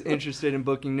always interested in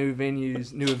booking new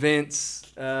venues, new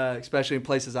events, especially in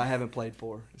places I haven't played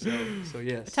for. So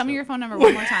yes. Tell me your phone number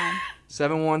one more time.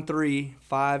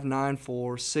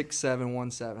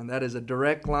 713-594-6717. That is a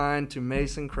direct line to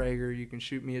Mason Krager. You can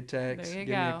shoot me a text, There you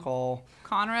give me a go. call.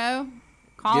 Conroe,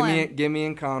 call him. Give me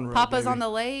in Conroe. Papa's baby. on the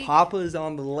lake. Papa's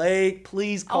on the lake.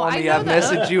 Please call I me. know I've the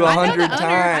messaged you I know 100 the owner.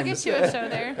 I'll times. get you a show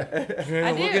there. Yeah,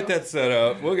 I we'll do. get that set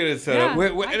up. We'll get it set up. Yeah,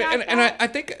 And I got that. I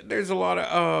think there's a lot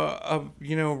of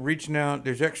reaching out.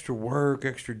 There's extra work,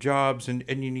 extra jobs, and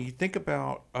you think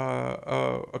about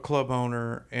a club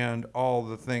owner and all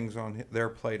the things on their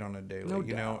plate on a daily. No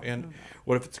you know, doubt, and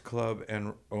what if it's a club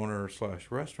and owner /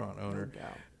 restaurant owner?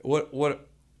 doubt. What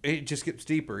it just gets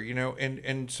deeper,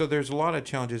 and so there's a lot of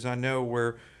challenges I know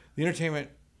where the entertainment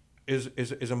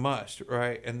is a must,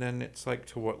 right? And then it's like,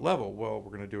 to what level? Well,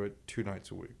 we're going to do it 2 nights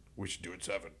a week. We should do it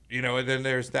 7, and then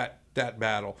there's that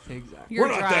battle. Exactly. You're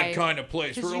We're not that drive. kind of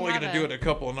place. 'Cause We're you only have going to do it a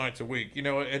couple of nights a week, and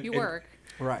You and work.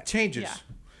 Right. changes. Yeah.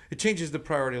 It changes the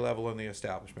priority level in the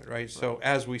establishment, right? So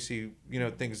as we see,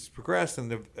 things progress,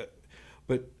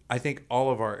 but I think all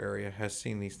of our area has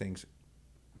seen these things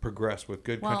progress with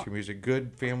good Well- country music,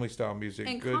 good family style music,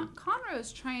 And good.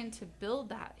 Conroe's trying to build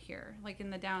that here, like in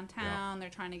the downtown. They're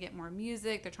trying to get more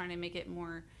music. They're trying to make it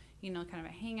more, kind of a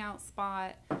hangout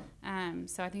spot.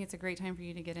 So I think it's a great time for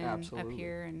you to get in up Absolutely.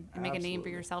 here and make a name for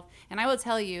Absolutely. yourself. And I will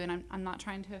tell you, and I'm not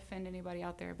trying to offend anybody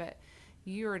out there, but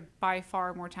you're by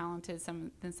far more talented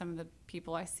than some of the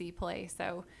people I see play.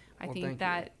 So I Well, think thank you.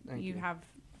 that Thank you you. have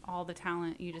all the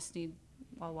talent. You just need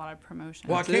a lot of promotion.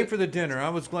 Well, I That's came it. for the dinner. I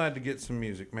was glad to get some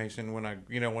music, Mason, when I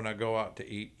go out to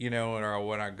eat, or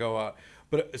when I go out.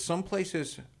 But some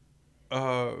places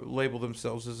label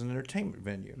themselves as an entertainment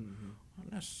venue.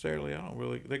 Not necessarily. I don't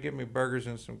really. They give me burgers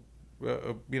and some,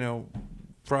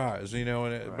 fries,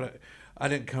 but I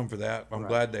didn't come for that. I'm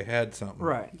glad they had something.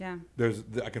 Right. Yeah.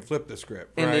 I can flip the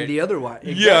script. And right? then the other way.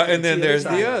 Yeah, and then it's there's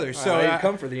other the side. other. So I I- didn't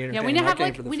come for the Yeah, entertainment. we need to I have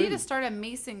came for the we need to food. start a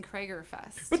Mason Krager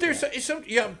Fest. But there's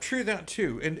true that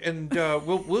too, and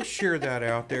we'll share that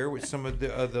out there with some of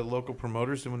the local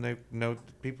promoters, and when they know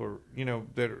that people are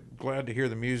that are glad to hear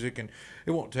the music, and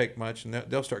it won't take much, and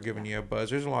they'll start giving you a buzz.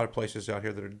 There's a lot of places out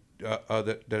here that are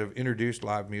that have introduced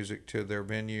live music to their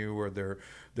venue or their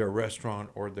restaurant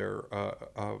or their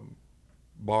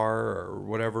bar or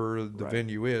whatever the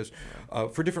venue is,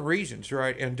 for different reasons,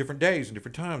 right? And different days and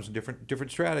different times and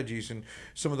different strategies. And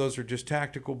some of those are just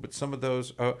tactical, but some of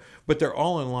those, but they're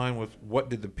all in line with what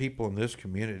did the people in this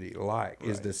community like.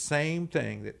 Is the same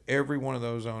thing that every one of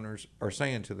those owners are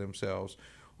saying to themselves.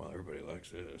 Well, everybody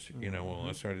likes this, well,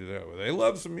 let's try to do that. Well, they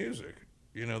love some music.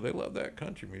 They love that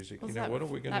country music. Was What are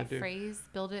we going to do? That phrase,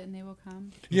 build it and they will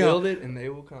come. Yeah. Build it and they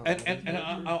will come. And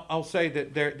I'll say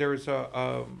that there's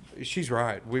she's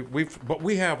right.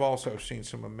 We have also seen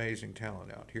some amazing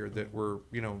talent out here that were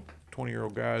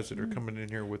 20-year-old guys that are coming in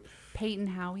here with Peyton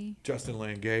Howie. Justin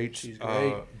Lane Gates. She's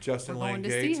great. Justin We're Lane going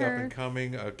to see Gates up her. and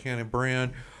coming. Cannon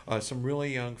Brand. Some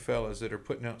really young fellas that are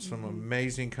putting out some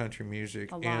amazing country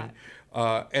music. A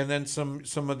lot. And then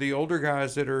some of the older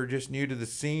guys that are just new to the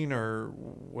scene or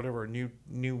whatever,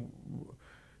 new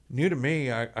to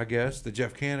me, I guess. The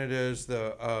Jeff Canadas,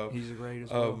 He's great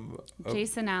as well.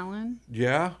 Jason Allen.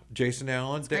 Yeah, Jason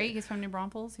Allen. He's great. He's from New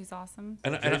Braunfels. He's awesome.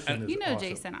 Jason is You know awesome.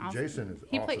 Jason. Awesome. Jason is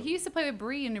He awesome. used to play with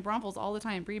Bree in New Braunfels all the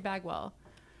time. Bree Bagwell.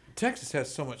 Texas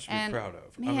has so much to be And proud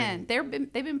of. man, they've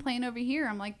been playing over here.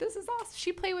 I'm like, this is awesome.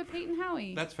 She played with Peyton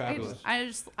Howie. That's fabulous.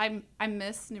 I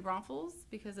miss New Braunfels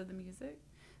because of the music,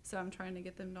 so I'm trying to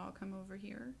get them to all come over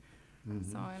here,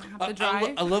 so I don't have to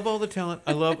drive. I love all the talent.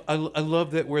 I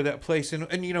love that we're that place, and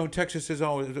Texas has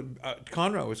always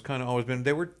Conroe has kind of always been.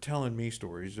 They were telling me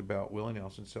stories about Willie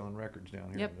Nelson selling records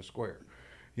down here Yep. in the square.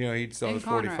 He'd sell In his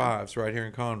Conroe. 45s right here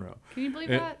in Conroe. Can you believe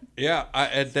And- that?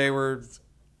 Yeah, they were.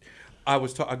 I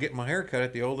get my hair cut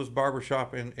at the oldest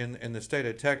barbershop in the state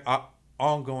of Texas,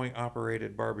 ongoing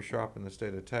operated barbershop in the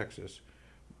state of Texas,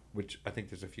 which I think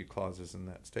there's a few clauses in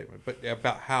that statement, but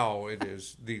about how it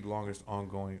is the longest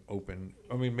ongoing open.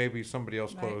 I mean, maybe somebody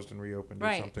else Right. closed and reopened or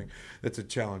Right. something. That's a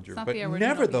challenger. It's not But the original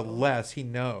nevertheless, he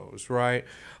knows, right?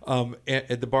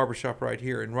 At the barbershop right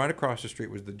here, and right across the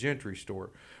street was the Gentry store,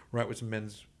 right, was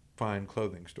men's fine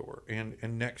clothing store, and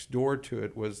next door to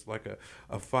it was like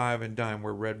a five and dime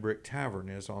where Red Brick Tavern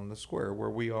is on the square, where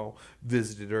we all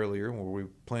visited earlier and where we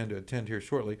plan to attend here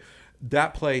shortly.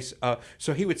 That place,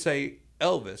 so he would say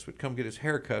Elvis would come get his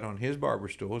hair cut on his barber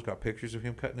stool. He's got pictures of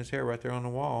him cutting his hair right there on the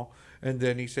wall. And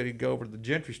then he said he'd go over to the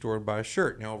Gentry store and buy a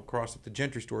shirt. Now, across at the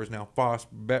Gentry store is now Foss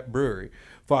Brewery.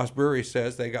 Foss Brewery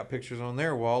says they got pictures on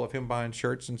their wall of him buying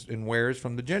shirts and wares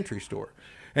from the Gentry store.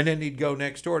 And then he'd go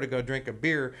next door to go drink a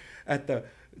beer at the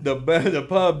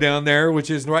pub down there, which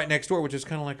is right next door, which is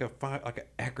kind of like a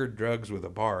Eckerd Drugs with a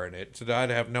bar in it. So I'd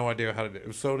have no idea how to do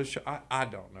it. Soda shop, I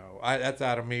don't know. That's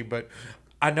out of me, but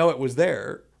I know it was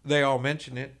there. They all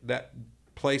mention it, that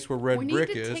place where Red We Brick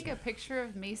need to is. take a picture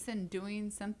of Mason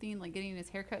doing something, like getting his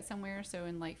haircut somewhere, so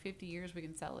in like 50 years we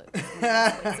can sell it.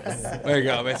 There you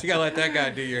go, man. So you got to let that guy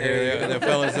do your hair, the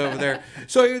fellas over there.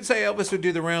 So you would say Elvis would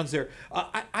do the rounds there.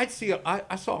 I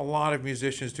saw a lot of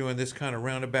musicians doing this kind of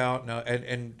roundabout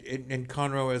and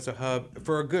Conroe as a hub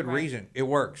for a good Right. reason. It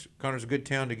works. Conroe's a good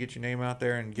town to get your name out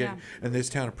there and Yeah. and this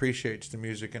town appreciates the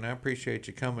music, and I appreciate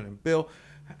you coming. And Bill,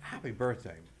 happy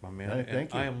birthday, my man. Hey, And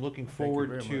thank you. I am looking Thank you forward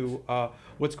very to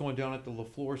what's going down at the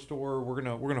LaFleur store. We're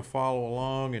gonna follow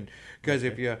along, and guys,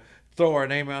 if you throw our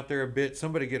name out there a bit,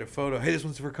 somebody get a photo. Hey, this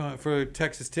one's for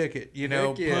Texas Ticket.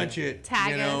 Heck yeah. Punch it.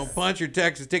 Tag us. Punch your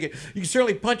Texas Ticket. You can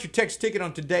certainly punch your Texas Ticket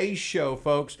on today's show,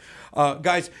 folks.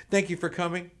 Guys, thank you for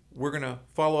coming. We're going to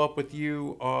follow up with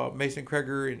you, Mason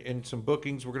Kreger, in some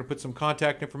bookings. We're going to put some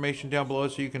contact information down below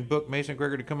so you can book Mason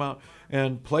Kreger to come out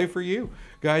and play for you.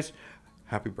 Guys,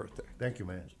 happy birthday. Thank you,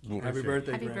 man. Happy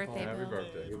birthday, Happy Grandpa.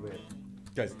 birthday, Bill.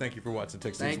 Guys, thank you for watching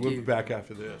Texas. Thank We'll you. be back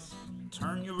after this.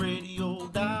 Turn your radio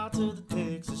dial to the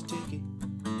Texas Ticket.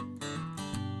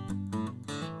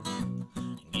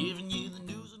 Giving you the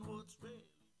news and what's real.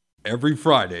 Every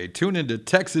Friday, tune into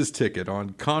Texas Ticket on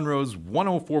Conroe's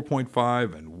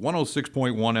 104.5 and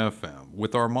 106.1 FM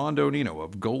with Armando Nino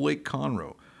of Gull Lake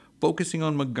Conroe, focusing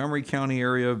on Montgomery County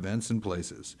area events and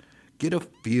places. Get a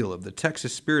feel of the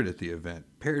Texas spirit at the event,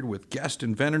 paired with guest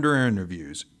and vendor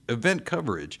interviews, event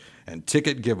coverage, and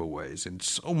ticket giveaways, and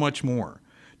so much more.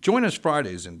 Join us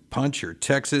Fridays and punch your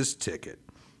Texas Ticket.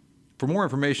 For more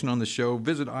information on the show,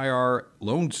 visit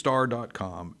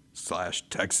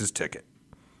irlonestar.com/Texas Ticket.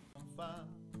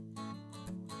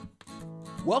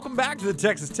 Welcome back to the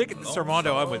Texas Ticket. This is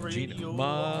Armando. I'm with Gina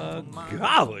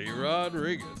Magali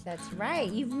Rodriguez. That's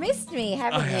right. You've missed me,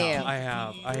 haven't you? I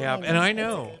have. And I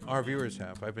know our viewers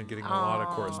have. I've been getting a lot of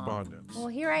correspondence. Well,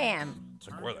 here I am. It's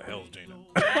like, where the hell's Gina?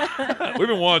 We've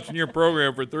been watching your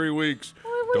program for 3 weeks.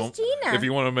 Well, where's Gina? If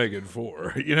you want to make it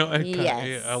 4.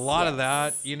 Yes, a lot of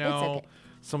that, yes. It's okay.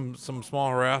 some small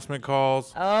harassment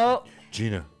calls. Oh,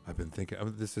 Gina, I've been thinking,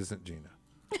 this isn't Gina.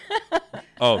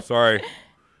 Oh, sorry.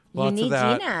 Lots need of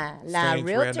that. Gina, la Strange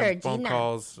realtor, random phone Gina.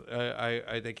 calls.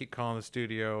 They keep calling the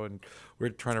studio, and we're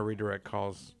trying to redirect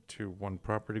calls to One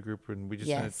Property Group, and we just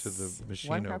sent it to the machine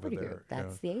One over Property there. Group.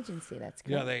 That's the agency. That's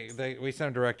Yeah, correct. we send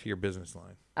them direct to your business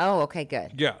line. Oh, okay,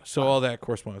 good. Yeah, so all that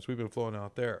correspondence we've been flowing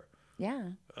out there. Yeah.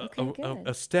 Okay, good.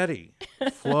 A steady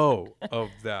flow of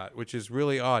that, which is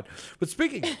really odd. But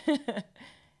speaking of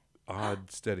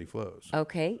odd, steady flows.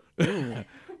 Okay.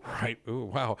 Right. Ooh,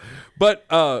 wow. But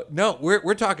no,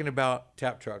 we're talking about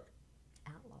Tap Truck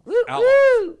Woo, Outlaws.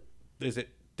 woo. Is it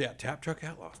Tap Truck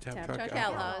Outlaws? Tap Truck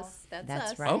Outlaws.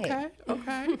 That's us. right.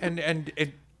 Okay.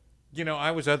 And you know,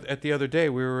 I was at the other day.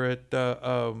 We were at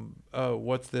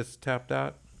what's this Tap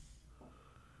That?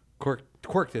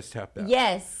 Quirk this Tap That.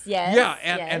 Yes. Yes. Yeah,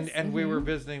 yes. and we were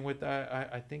visiting with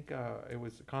I think it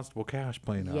was Constable Cash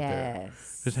playing out there.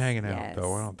 Yes. Just hanging out Yes.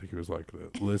 though. I don't think he was like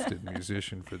the listed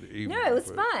musician for the evening. No, it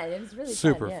was but fun. It was really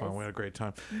super fun. fun. We had a great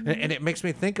time, and it makes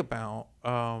me think about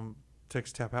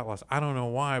Texas Tap Outlaws. I don't know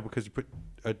why, because you put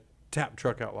a Tap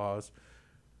Truck Outlaws.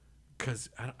 Because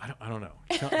I don't know.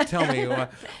 Tell me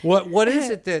what is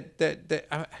it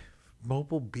that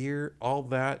mobile beer, all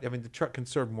that. I mean, the truck can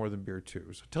serve more than beer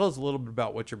too. So tell us a little bit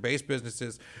about what your base business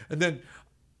is, and then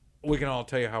we can all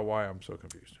tell you why I'm so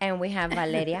confused. And we have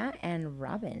Valeria and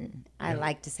Robin. I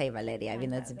like to say Valeria,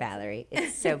 even though it's Valerie.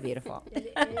 It's so beautiful.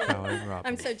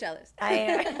 I'm so jealous.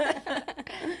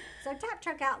 So Tap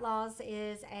Truck Outlaws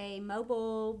is a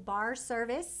mobile bar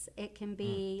service. It can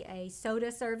be a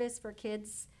soda service for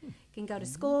kids. It can go to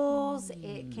schools.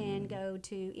 It can go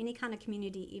to any kind of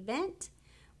community event.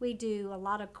 We do a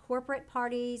lot of corporate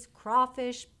parties,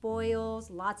 crawfish boils,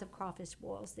 lots of crawfish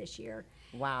boils this year.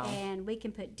 Wow. And we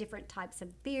can put different types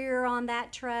of beer on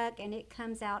that truck, and it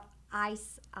comes out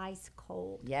ice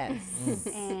cold. Yes.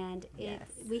 And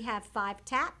we have 5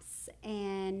 taps,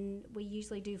 and we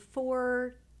usually do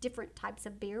 4 different types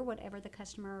of beer, whatever the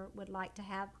customer would like to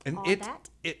have And on that.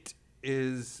 it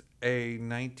is a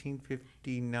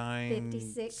 1959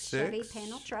 56 Chevy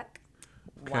panel truck.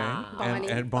 Okay. Wow. Bonnie.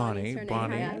 And Bonnie. Bonnie's her name,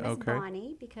 Bonnie. yeah. It's Okay.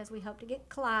 Bonnie, because we hope to get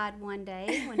Clyde one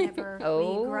day whenever we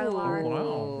Oh, grow our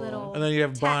wow. little And then you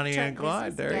have tap Bonnie truck and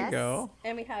Clyde. business. There Yes. you go.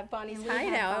 And we have Bonnie's And we have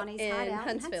Hideout, Bonnie's in Hideout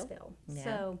Huntsville. Yeah.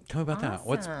 So Tell me about that.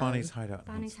 What's Awesome. Bonnie's Hideout?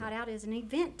 Bonnie's Hideout is an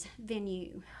event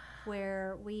venue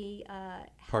where we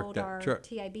Park hold that our truck.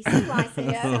 TABC license so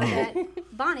that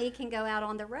Bonnie can go out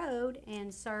on the road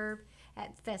and serve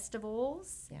at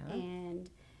festivals Yeah. and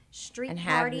street And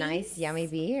have parties. nice, yummy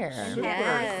beer.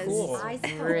 Yes. Cool. Ice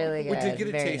cold. Really good. We did get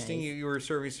a Very tasting. nice. You were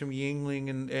serving some Yingling,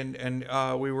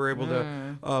 and we were able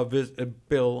to visit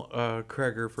Bill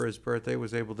Kreger for his birthday.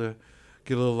 Was able to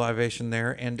get a little libation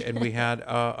there, and we had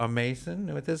a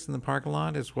Mason with us in the parking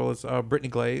lot, as well as Brittany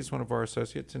Glaze, one of our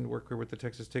associates, and worker with the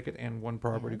Texas Ticket and One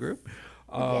Property Group.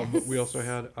 We also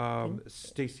had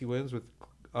Stacy Wins with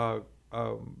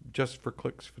Just for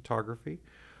Clicks Photography.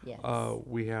 Yes.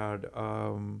 We had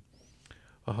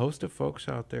a host of folks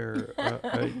out there,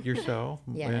 yourself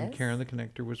and Yes. Karen the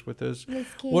Connector was with us. Miss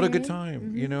What a good Karen.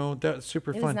 time! You know, that's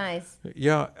super It fun. was nice.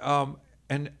 Yeah,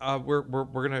 and we're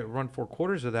gonna run 4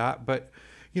 quarters of that, but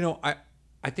you know,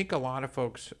 I think a lot of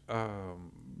folks. I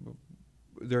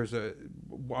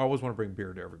always want to bring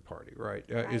beer to every party, right?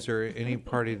 Is there any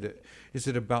party is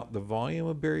it about the volume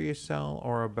of beer you sell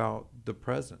or about the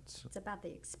presence? It's about the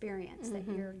experience that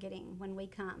you're getting when we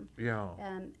come. Yeah.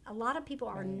 A lot of people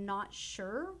are not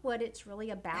sure what it's really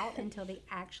about until they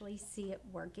actually see it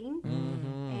working.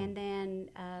 And then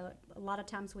a lot of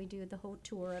times we do the whole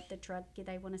tour of the truck.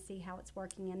 They want to see how it's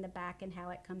working in the back and how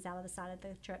it comes out of the side of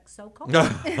the truck so cold.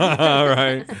 All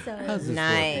right. So How's this work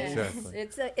Nice.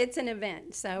 exactly? It's an event.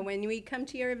 So when we come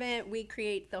to your event, we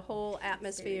create the whole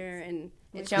atmosphere and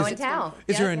it's Show and it's tell. wonderful.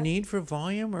 Is Yeah, there a yeah. need for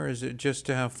volume, or is it just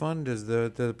to have fun? Does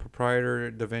the proprietor,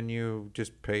 the venue,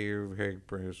 just pay you? Hey,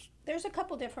 Bruce. There's a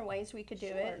couple different ways we could do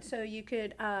it. So you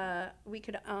could, we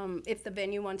could, if the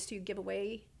venue wants to give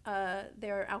away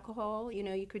their alcohol, you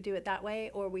know, you could do it that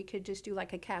way, or we could just do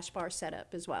like a cash bar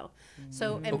setup as well.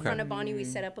 So in front of Bonnie, we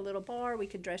set up a little bar. We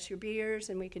could dress your beers,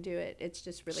 and we could do it. It's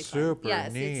just really Super fun.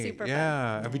 Yes, neat. it's super fun.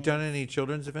 Yeah. Have you done any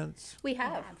children's events? We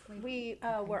have. We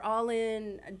were all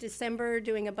in December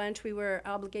doing a bunch. We were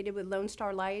obligated with Lone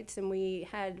Star Lights, and we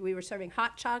were serving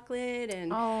hot chocolate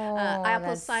and apple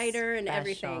that's cider and special.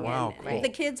 everything. Wow, and cool. the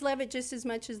kids love it just as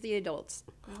much as the adults.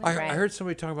 I Right. heard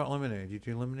somebody talk about lemonade. You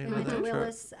do lemonade We with went to that truck?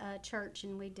 Willis Church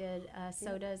and we did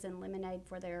sodas and lemonade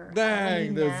for their.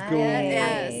 Dang, that's cool.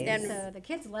 Yes, Nice. and so the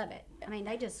kids love it. I mean,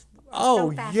 they just Oh,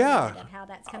 so fascinated yeah. at how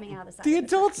that's coming out of the side. The of the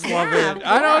truck. adults love Yeah, it. of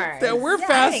I don't. course. We're Yeah,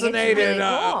 I think it's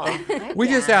fascinated. really cool. We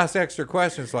just Yeah. ask extra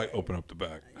questions like, open up the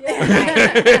back. Give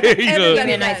me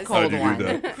Everybody a nice does. cold do one.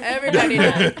 that? Everybody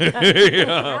does. How's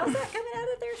that coming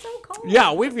out of there so cold?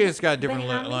 Yeah, we've just got a But different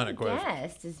how line many of questions.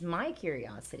 guests is my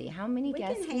curiosity. How many We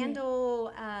guests can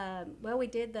handle. Well, we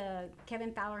did the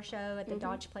Kevin Fowler show at the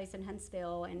Dodge Place in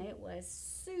Huntsville, and it was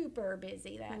super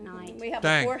busy that night. We have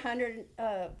Dang. a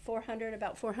 400,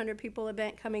 about 400 people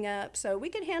event coming up, so we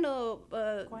can handle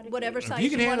whatever If size you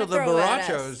can you handle want the to throw at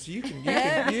us. barachos, you can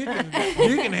handle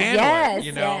Yes, it.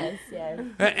 You know.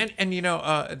 yes. And you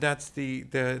know that's the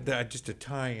just a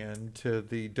tie-in to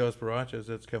the Dos Barachos.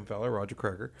 That's Kevin Fowler, Roger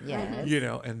Kreger. Yes. You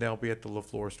know, and they'll be at the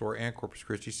LaFleur store and Corpus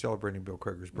Christi celebrating Bill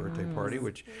Kreger's birthday party,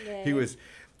 which he Yay. was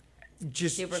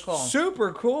just Super cool.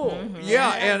 Super cool.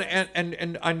 Yeah,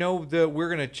 and I know that we're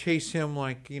gonna chase him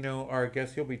like, you know, or I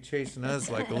guess he'll be chasing us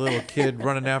like a little kid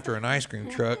running after an ice cream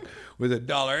truck with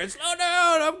 $1. And slow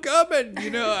down, I'm coming.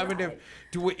 You know, I mean,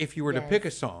 if you were to pick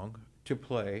a song to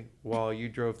play while you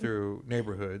drove through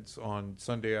neighborhoods on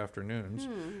Sunday afternoons,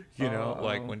 you know,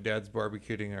 like when Dad's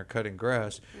barbecuing or cutting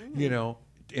grass, you know,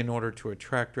 in order to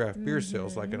attract draft beer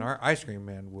sales like an ice cream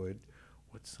man would,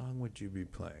 what song would you be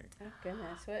playing? Oh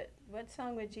goodness, what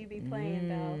song would you be playing,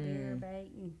 Val? Beer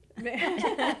baiting.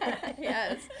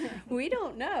 Yes, we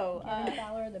don't know. Kevin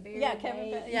Fowler, the beer. Yeah,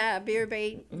 Kevin. Yeah, beer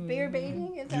bait. Beer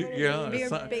baiting is that what it is? Yeah, Beer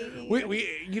it's not-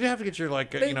 baiting. you'd have to get your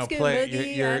like you know Boot Scoot play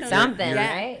Boogie, your I don't know. Something, your,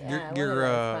 right? your, Yeah, your one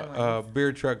of those fun ones.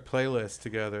 beer truck playlist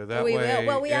together. That we way, will.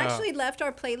 Well, we yeah. actually left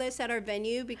our playlist at our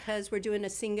venue because we're doing a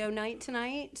Singo night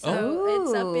tonight. So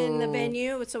it's up in the Oh.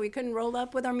 venue, so we couldn't roll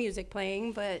up with our music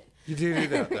playing. But You do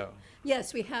that though.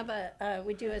 yes, we have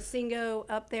we do a Singo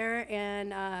up there,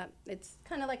 and it's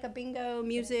kind of like a bingo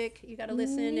music. You got to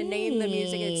listen and name the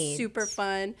music. It's Neat. super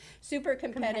fun, super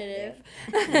competitive.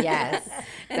 Yes.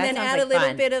 And That then sounds add like a little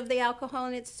fun. bit of the alcohol,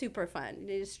 and it's super fun.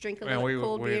 You just drink a Man, little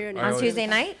cold beer. And I On always- Tuesday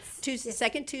nights?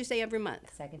 Second Tuesday every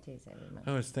month. Second Tuesday every month.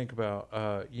 I always think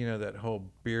about, you know, that whole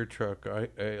beer truck,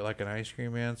 like an ice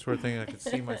cream man sort of thing. I could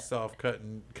see myself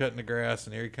cutting the grass,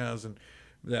 and here he comes, and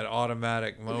that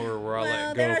automatic mower where I Well,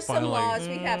 let there go are some finally. laws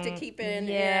we have to keep in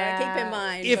Yeah. keep in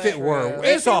mind. If but- it were, True.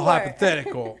 it's If all it were.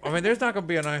 hypothetical. I mean, there's not going to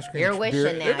be an ice cream. You're beer, wishing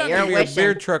There's now. not You're going to be a beer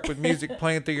wishing. truck with music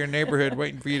playing through your neighborhood,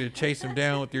 waiting for you to chase him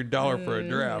down with your $1 for a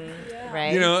draft.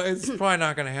 Right? You know, it's probably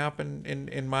not going to happen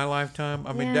in my lifetime.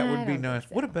 I mean, that Yeah, would I be don't nice. think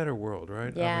so. What a better world,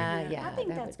 right? yeah, I mean, yeah. I think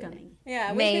that that's would be coming.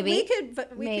 Yeah, Maybe. we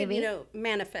could Maybe. you know,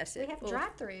 manifest it. We have Well,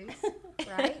 drive-throughs,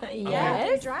 right?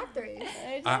 Yes. Drive-throughs.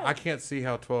 I can't see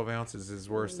how 12 ounces is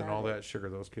worse than all that sugar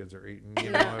those kids are eating.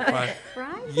 You know, if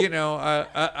Right? you know,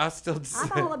 I still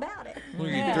I'm all about it.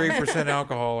 we need 3%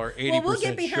 alcohol or 80% Well, we'll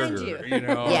get behind sugar. you. You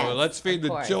know, Yes, let's feed of the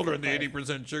course, children of the course.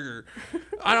 80% sugar.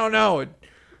 I don't know. It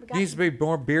got- needs to be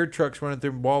more beer trucks running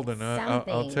through Walden. I'll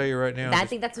Something. tell you right now. I this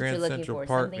think that's what Grand you're looking Central for.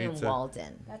 Park Something in needs a-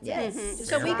 Walden. Yes.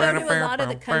 So we go to a lot of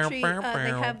the country. They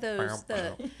have those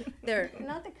they're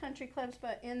not the country clubs,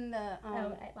 but in the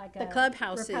like the a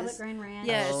clubhouses. Republic Grand Ranch.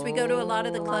 Yes, we go to a lot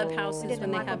of the Oh. clubhouses We did the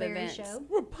when they Michael have Berry events. show.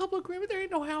 Republic Grand, there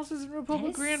ain't no houses in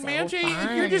Republic is Grand so Mansion. You're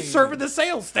fun. just serving the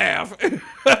sales staff.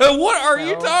 What are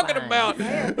you So talking fun. about?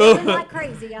 They're moving like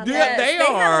crazy out Yeah, there. they have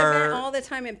an are. event all the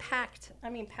time and packed. I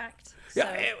mean packed. So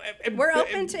Yeah, we're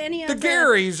open to any the of the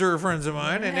Garys are friends of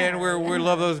mine, and we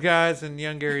love those guys. And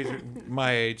young Gary's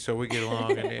my age, so we get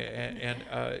along.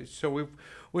 And so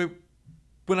we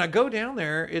when I go down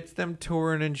there, it's them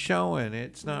touring and showing.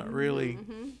 It's not really.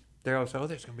 They're all saying, "Oh,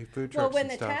 there's gonna be food trucks Well, when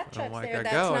and the stuff." tap And I'm truck's like, there, I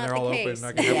that's go, and not they're all the open, case. and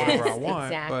I can have whatever I Yes, want.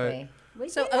 exactly. We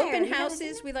So do there. open We gotta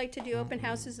houses, do we like to do open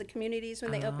houses, the communities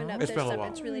when they open up It's their been a stuff. while.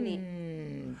 It's really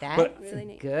neat. That's But- Really a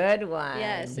neat. good one.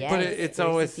 Yes. Yes. But it's there's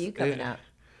always- a few coming it- up.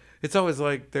 It's always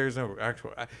like there's no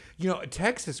actual, you know,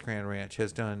 Texas Grand Ranch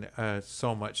has done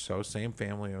so much so. Same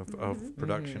family of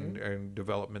production and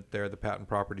development there. The Patton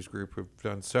Properties Group have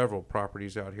done several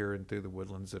properties out here and through the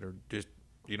Woodlands that are just,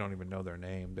 you don't even know their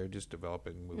name. They're just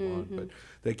developing and move on. But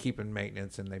they keep in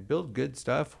maintenance and they build good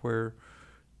stuff where,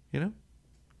 you know,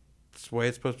 it's the way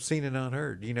it's supposed to be seen and not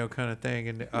heard, you know, kind of thing.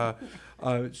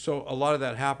 And so a lot of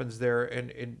that happens there.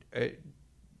 And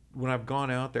when I've gone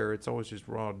out there, it's always just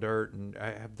raw dirt. And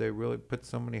have they really put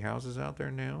so many houses out there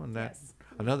now? And that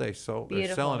I know they're selling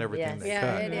Beautiful, everything yes. they Yeah,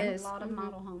 cut. it There's is. a lot of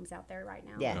model homes out there right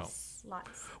now. Yes.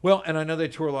 Lots. Well, and I know they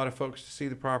tour a lot of folks to see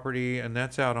the property, and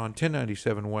that's out on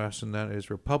 1097 West, and that is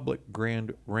Republic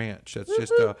Grand Ranch. That's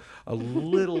just a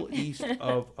little east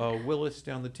of Willis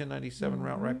down the 1097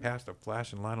 route, right past a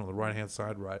flashing line on the right-hand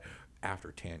side, right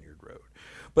after Tanyard Road.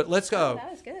 But let's go.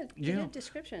 That was good. Yeah. Good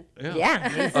description.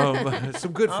 Yeah.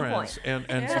 Some good On friends point.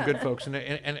 and some good folks and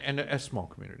a small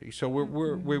community. So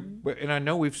we're and I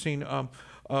know we've seen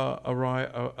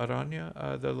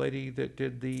Aranya, the lady that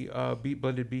did the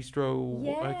blended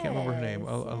bistro. I can't remember her name. Yes,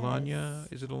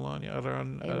 Alanya, is it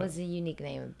Alanya? It was a unique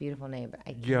name, a beautiful name, but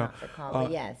I Yeah, cannot recall.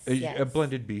 But yes, a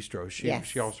blended bistro. She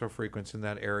Yes. also frequents in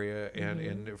that area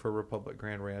and for Republic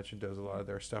Grand Ranch and does a lot of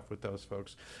their stuff with those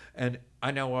folks. And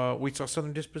I know we saw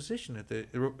Southern Disposition at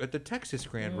the Texas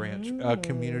Grand Ranch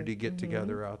community get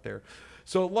together out there.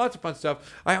 So lots of fun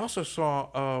stuff. I also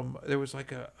saw there was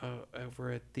like a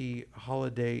over at the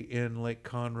Holiday Inn Lake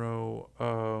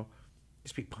Conroe.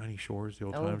 Used to be Piney Shores, the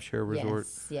old timeshare resort.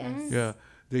 Yes. Yeah,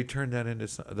 they turned that into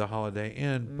the Holiday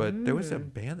Inn, but there was a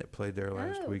band that played there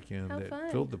last weekend how that fun.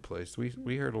 filled the place.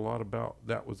 We heard a lot about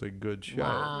that was a good show,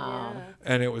 Wow. Yeah.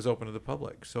 and it was open to the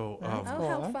public. So Oh, how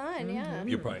Cool. fun! Yeah.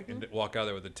 you probably can walk out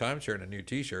there with a timeshare and a new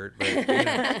T-shirt, but you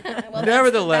know.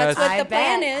 Nevertheless, That's what I the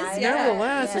plan bet. is. I Yeah.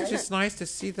 nevertheless, it's just nice to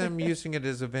see them using it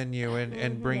as a venue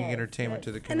and bringing Yes, entertainment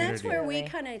to the And community. that's where we Really.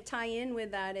 kind of tie in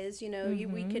with that is,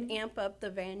 we could amp up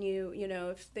the venue,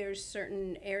 if there's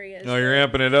certain areas. No, you're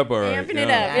amping it up, all right. Amping it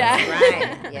yeah. up, yeah.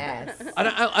 That's right. Yes. And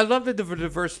I love the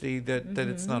diversity that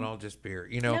it's not all just beer,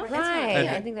 you know. No, it's Right. And-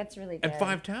 I think that's really good. And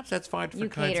 5 taps, that's 5 You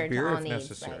different kinds cater of to beer all if needs,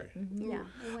 necessary. right.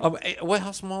 Yeah.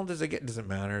 How small does it get? Doesn't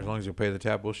matter as long as you pay the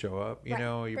tab, we'll show up. You Right.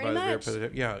 know, you Pretty buy the beer, much. pay the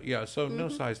tab. Yeah. So no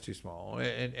size too small,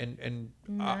 and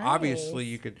obviously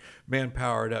you could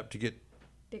manpower it up to get.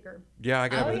 Bigger. Yeah, I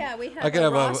could Oh, have. yeah, we have I could a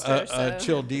have roster, a so-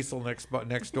 chill diesel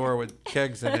next door with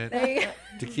kegs in There you it go.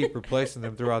 to keep replacing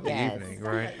them throughout the Yes. evening,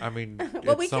 right? I mean,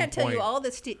 Well, at we some can't tell you point- all the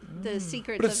secrets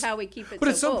But of it's- how we keep it But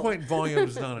so at some full. point, volume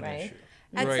is not an Right. issue.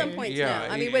 At Right, some point, yeah,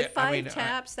 no. I mean, with I 5 mean,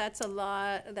 taps, that's a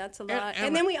lot. That's a lot. and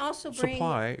And, then we also bring.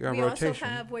 supply, we rotation. also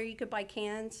have where you could buy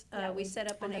cans. Yeah, we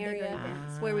set up on an the bigger area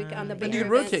events. where we on the And bigger you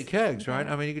can rotate events. kegs, right?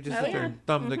 I mean, you could just Oh, sit there yeah. and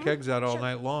thumb the kegs out all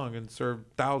night long and serve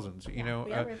thousands. You know,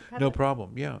 Yeah, no Republic-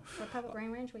 problem. Yeah. Republic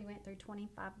Grand Range, we went through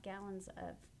 25 gallons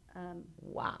of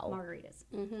Wow. margaritas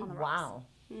Mm-hmm. on the rocks. Wow.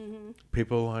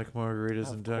 People like margaritas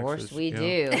in Of Texas. course we yeah.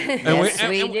 do. And Yes,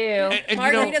 we and- do. And,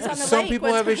 Margaritas on the some lake, people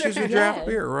what's have issues with better? draft Yes.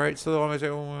 beer, right? So long as they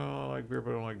say, oh, well, I like beer, but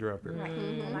I don't like draft beer. Right.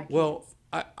 Mm-hmm. I like Well,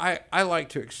 cans. I like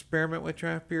to experiment with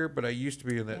draft beer, but I used to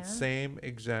be in that Yeah. same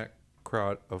exact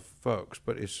crowd of folks.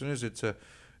 But as soon as it's a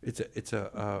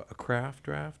craft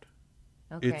draft,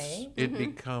 Okay. it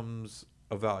becomes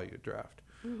a value draft.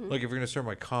 Like if you're gonna serve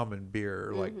my common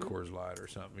beer like Coors Light or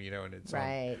something, and it's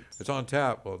Right. it's on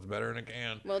tap. Well, it's better in a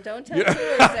can. Well, don't tell viewers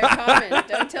they're common.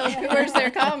 Don't tell viewers they're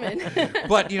common.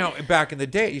 But back in the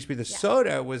day, it used to be the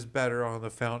soda was better on the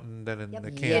fountain than in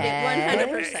the can.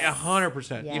 Yes. 100%.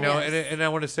 100%. Yes. And I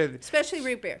want to say that Especially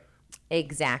root beer.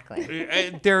 Exactly.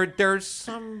 there's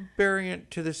some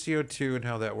variant to the CO2 and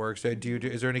how that works.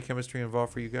 Is there any chemistry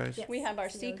involved for you guys? Yes. We have our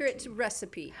CO2. secret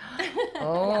recipe.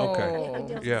 Oh. Okay. It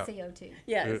deals Yeah. with CO2.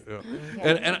 Yes.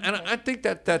 And I think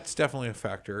that's definitely a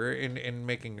factor in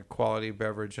making a quality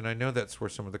beverage. And I know that's where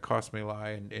some of the cost may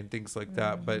lie and things like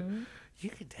that. But you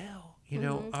can tell,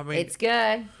 I mean, It's good.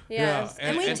 Yes. Yeah,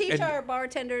 And we and- teach and- our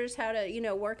bartenders how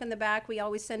to, work in the back. We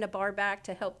always send a bar back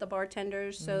to help the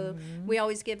bartenders. So we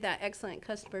always give that excellent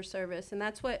customer service. And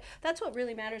that's what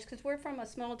really matters because we're from a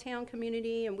small town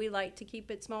community and we like to keep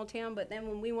it small town. But then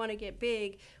when we want to get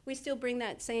big, we still bring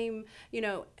that same,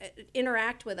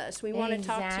 interact with us. We want to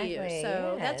talk to you. Exactly,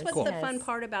 So that's what yes. the fun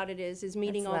part about it is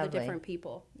meeting That's all lovely. the different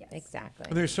people. Exactly.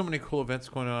 And there's so many cool events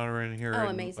going on around here. Oh, and,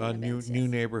 amazing new events, new yes.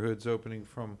 neighborhoods opening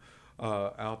from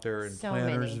out there in So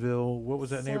many. Plantersville. What was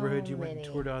that So neighborhood you went and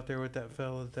many. toured out there with that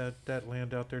fella? That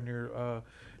land out there near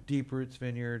Deep Roots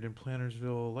Vineyard in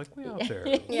Plantersville, like way out there.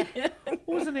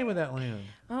 What was the name of that land?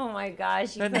 Oh my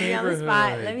gosh, you That put me on the spot.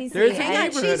 neighborhood. Let me see. There's a Hang on,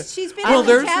 neighborhood. she's been Well, on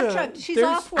the there's tap a- truck. She's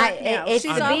there's- off work now. It's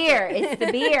She's the off beer. It's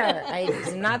the beer. I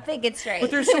do not think it's straight.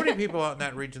 But there's so many people out in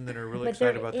that region that are really But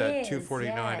excited there about that is,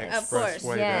 249 yes. Of course.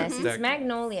 expressway. yes, that, it's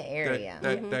Magnolia area.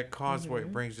 that causeway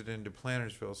brings it into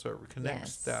Plantersville, so it connects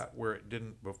Yes. that where it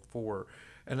didn't before,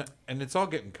 and it's all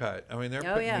getting cut. I mean, they're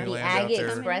Oh, putting yeah. new the land out Aggie there.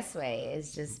 Expressway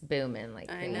is just booming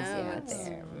like I crazy know. out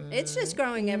there. It's just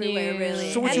growing everywhere,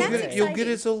 really. So what And you'll that's get, exciting.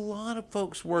 is a lot of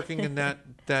folks working in that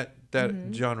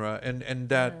genre, and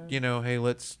that hey,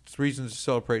 let's reasons to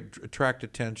celebrate, attract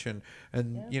attention,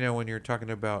 and when you're talking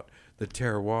about the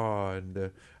terroir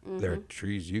and there are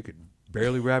trees you could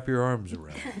barely wrap your arms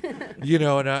around. You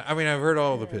know, and I mean, I've heard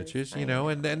all the pitches, you know,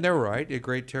 and they're right. A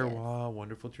great terroir,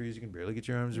 wonderful trees you can barely get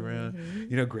your arms around.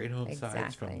 You know, great home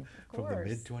sites from the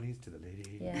mid-20s to the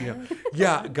late 80s. You know,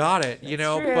 yeah, got it. You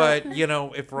know, but you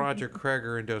know, if Roger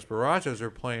Creager and Dos Barrachos are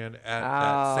playing at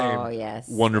that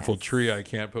same wonderful tree, I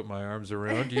can't put my arms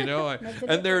around. You know,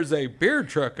 and there's a beer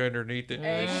truck underneath it.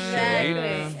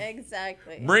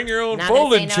 Exactly. Bring your own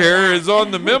folding chair is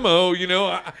on the memo. You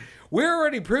know. We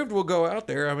already proved we'll go out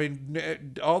there. I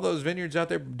mean, all those vineyards out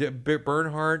there,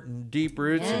 Bernhardt and Deep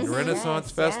Roots and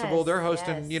Renaissance Festival, they're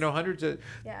hosting, you know, hundreds,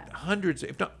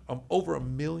 if not over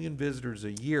 1 million visitors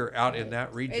a year out in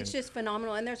that region. It's just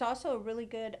phenomenal. And there's also a really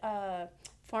good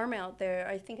farm out there.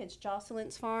 I think it's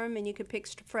Jocelyn's farm, and you could pick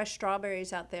fresh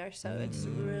strawberries out there. So it's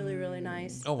really, really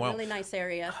nice. Oh, wow. Really nice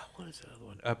area. What is the other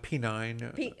one?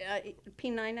 P9.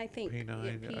 P9, I think.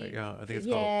 P9, yeah, I think it's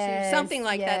called. Something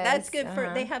like that. That's good for,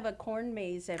 they have a corn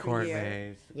maze every year. Corn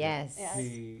maze. Yes.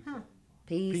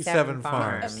 P7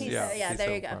 Farms. Yeah,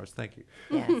 there you go. Farms. Thank you.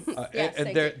 Yes.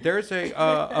 And there's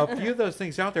a few of those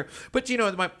things out there. But, you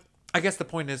know, I guess the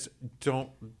point is, don't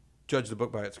judge the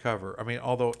book by its cover. I mean,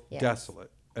 although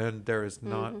desolate, and there is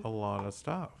not a lot of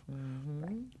stuff.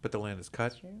 But the land is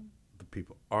cut. The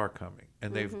people are coming.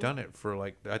 And they've done it for,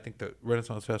 like, I think the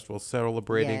Renaissance Festival is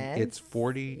celebrating its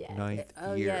 49th year.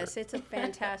 Oh, yes. It's a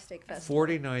fantastic festival.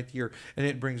 49th year. And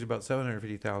it brings about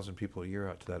 750,000 people a year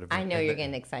out to that event. I know you're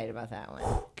getting excited about that one.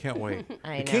 Can't wait.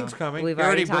 I The know. King's coming. We've He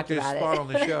already booked talked his about spot it. on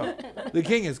the show. The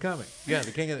King is coming. Yeah,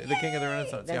 the King of the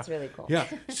Renaissance. That's really cool. Yeah,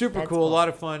 super That's cool. A cool. lot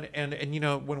of fun. And you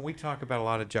know, when we talk about a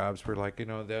lot of jobs, we're like, you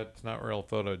know, that's not real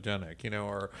photogenic, you know,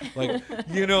 or like,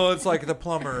 you know, it's like the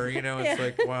plumber, you know, it's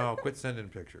like, wow, quit sending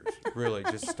pictures. Really,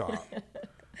 just stop.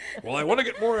 Well, I want to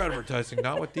get more advertising,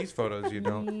 not with these photos, you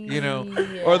don't, you know,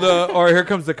 or here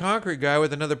comes the concrete guy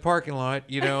with another parking lot,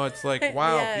 you know, it's like,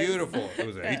 wow, beautiful. It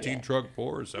was an 18 truck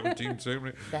pour,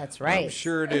 1770. That's right. I'm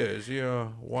sure it is. Yeah.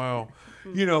 Wow.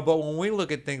 You know, but when we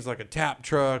look at things like a tap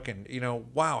truck and, you know,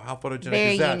 wow, how photogenic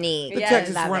Very is that? unique. The Yes.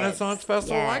 Texas Love it. Renaissance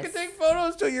Festival. I can take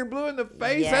photos till you're blue in the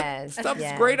face. Yes. That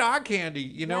stuff's great eye candy.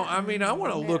 You know, I mean, I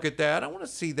want to look at that. I want to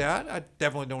see that. I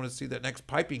definitely don't want to see that next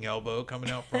piping elbow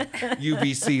coming out from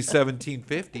UBC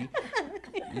 1750.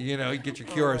 You know, you get your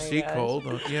QRC cold.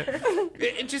 Yeah.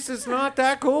 It just is not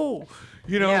that cool.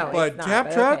 You know, No, but it's not, tap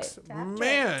but trucks, okay.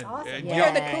 man, awesome. y'all,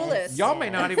 You're the coolest. y'all may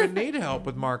not even need help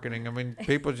with marketing. I mean,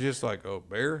 people just like, oh,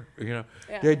 bear, you know.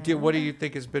 What do you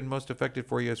think has been most effective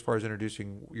for you as far as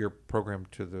introducing your program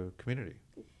to the community?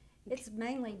 It's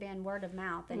mainly been word of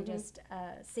mouth and just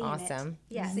seeing it. Awesome.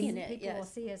 Yeah, Seeing it, people will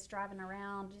yes. see us driving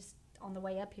around. Just on the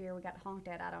way up here, we got honked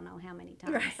at I don't know how many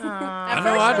times. I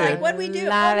know I did. Like, what do we do?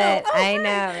 Love Oh, no. it. I know,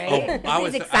 right? I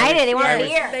was He's excited. They want I to was-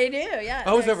 hear. They do, yeah.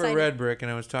 I was they're over at excited. Red Brick, and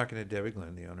I was talking to Debbie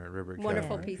Glenn, the owner of Red Brick.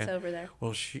 Wonderful Cadillac, piece and- over there.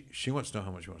 Well, she wants to know how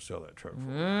much you want to sell that truck for. You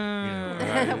know,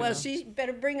 and I- Well, she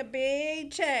better bring a big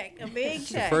check. A big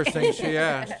The check. first thing she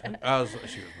asked, she goes,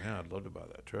 man, I'd love to buy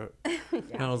that truck.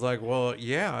 And I was like, well,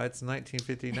 yeah, it's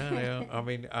 1959. Yeah. I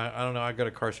mean, I don't know. I go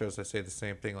to car shows, I say the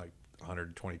same thing like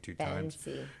 122 times.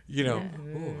 Fancy. You know,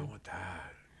 ooh, I want that.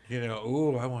 You know,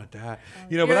 ooh, I want that.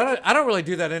 You know, but I don't really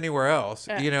do that anywhere else.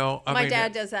 You know, I My mean,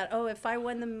 dad does that. Oh, if I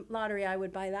won the lottery, I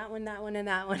would buy that one, and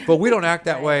that one. But we don't act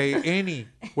that way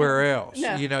anywhere else.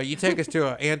 No. You know, you take us to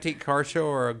an antique car show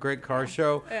or a great car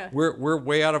show, Yeah. we're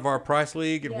way out of our price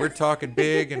league, and we're talking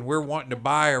big, and we're wanting to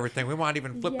buy everything. We might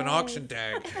even flip an auction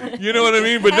tag. You know what I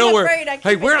mean? But I'm nowhere. afraid I keep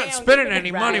Hey, it we're not down, spending keep it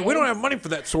any money. We right. don't have money for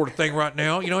that sort of thing right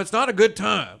now. You know, it's not a good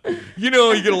time. You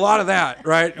know, you get a lot of that,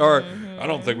 right? Or I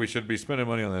don't think we should be spending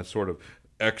money on that sort of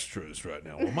extras right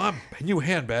now. Well, my new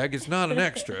handbag is not an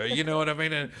extra. You know what I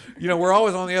mean? And you know, we're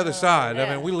always on the other side. I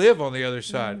mean, we live on the other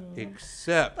side,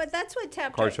 except. But that's what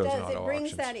Tap Car Truck shows, does. not It brings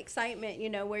auctions. that excitement, you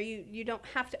know, where you don't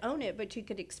have to own it, but you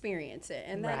could experience it,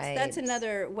 and that's Right.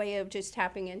 another way of just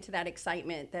tapping into that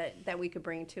excitement that we could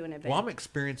bring to an event. Well, I'm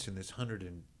experiencing this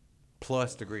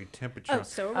 100+ degree temperature. Oh,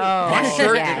 so are we. My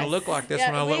shirt yes. didn't look like this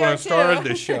Yeah, when we I are started too.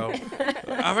 this show.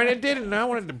 I mean, it didn't. I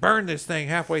wanted to burn this thing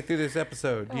halfway through this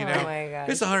episode. You know, my gosh.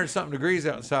 it's 100-something degrees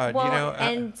outside. Well, you know,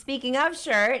 and speaking of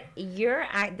shirt,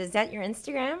 is that your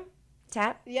Instagram?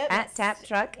 Tap Yep. at Tap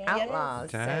Truck Yeah, it is.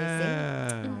 Outlaws. So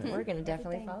Damn. see, we're gonna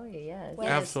definitely follow you. Yes.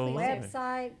 Absolutely.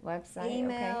 Website, Website.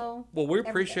 email. Well, we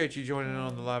appreciate you joining in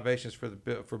on the libations for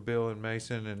Bill and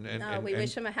Mason and we and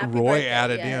wish him a happy Roy birthday,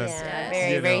 added yes. in. Okay. Yes. Yeah,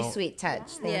 very You very know, sweet touch.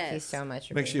 Thank you Yes. so much.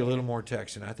 For Makes being you a here. little more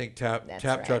texting. I think Tap That's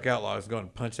Truck right. Outlaw is going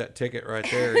to punch that ticket right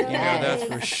there. You know, that's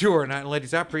for sure. And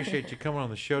ladies, I appreciate you coming on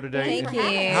the show today. Thank And you.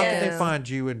 How can they Yes. find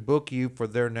you and book you for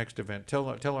their next event? Tell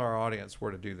our audience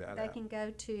where to do that. They at. can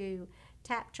go to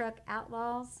Tap Truck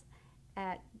Outlaws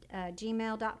at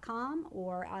gmail.com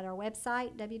or at our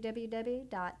website,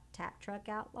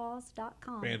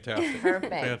 www.taptruckoutlaws.com. Fantastic.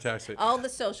 Perfect. Fantastic. All the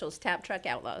socials, Tap Truck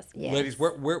Outlaws. Yes. Ladies,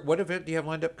 what event do you have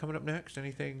lined up coming up next?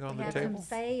 Anything on We the have the table?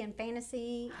 Fae and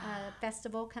Fantasy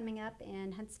Festival coming up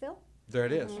in Huntsville. There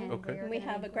it is. And Okay. we're We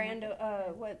gonna have a be- grand, We have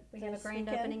a this grand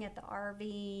weekend? opening at the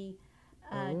RV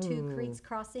Two Creeks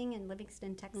Crossing in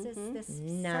Livingston, Texas this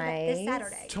Nice.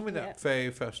 Saturday. Tell me that Yep. Fae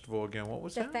Festival again. What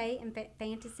was The that? Fae and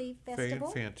Fantasy Fae Festival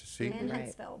and Fantasy. in Right.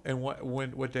 Huntsville. And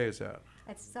what day is that?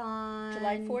 It's on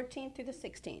July 14th through the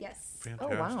 16th. Yes.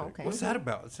 Fantastic. wow, okay. What's that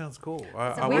about? It sounds cool. I a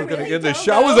was we going to really end the don't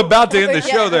show. I was know. about to end the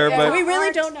show there, Yeah, but we really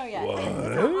Art- don't know yet. It's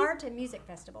an art and music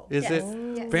festival. is Yes. it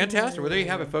Yes. fantastic? Well, there you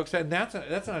have it, folks. And that's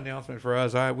an announcement for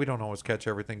us. We don't always catch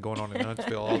everything going on in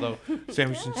Huntsville, although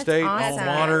Samuelson State, awesome. Alma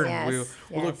Mater, Yes, and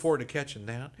we'll look yes. forward to catching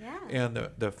that. Yeah. And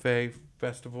the Fae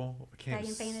Festival. I can't Fae and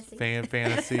s- Fantasy. Fae and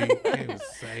Fantasy. Can't even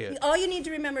say it. All you need to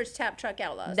remember is Tap Truck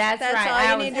Outlaws. That's right. all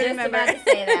I you was need to just remember. about to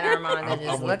say that, Armand. I'm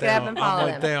Just with look it up them. and follow I'm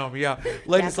with them. them. Yeah,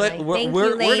 ladies, Definitely. Thank we're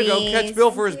you, going to go catch ladies. Bill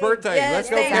for his birthday. Yes, Let's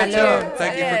go thank catch you. him.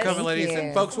 Thank you for Yes. coming, ladies. Thank And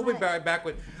you. folks, we'll be back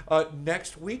with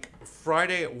next week,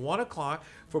 Friday at 1:00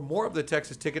 for more of the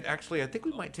Texas Ticket. Actually, I think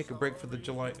we might take a break for the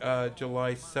July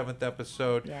 7th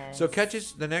episode. Yes. So catch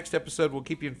us the next episode. We'll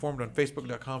keep you informed on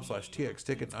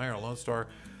Facebook.com/TXTicket and IRLoneStar.com.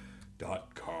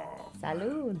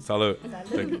 Salud. Salud.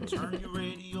 Thank you. Turn your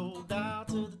radio dial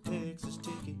to the Texas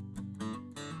Ticket.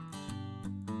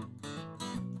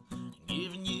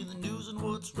 Giving you the news and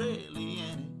what's really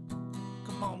in it.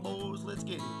 Come on, boys, let's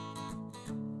get it.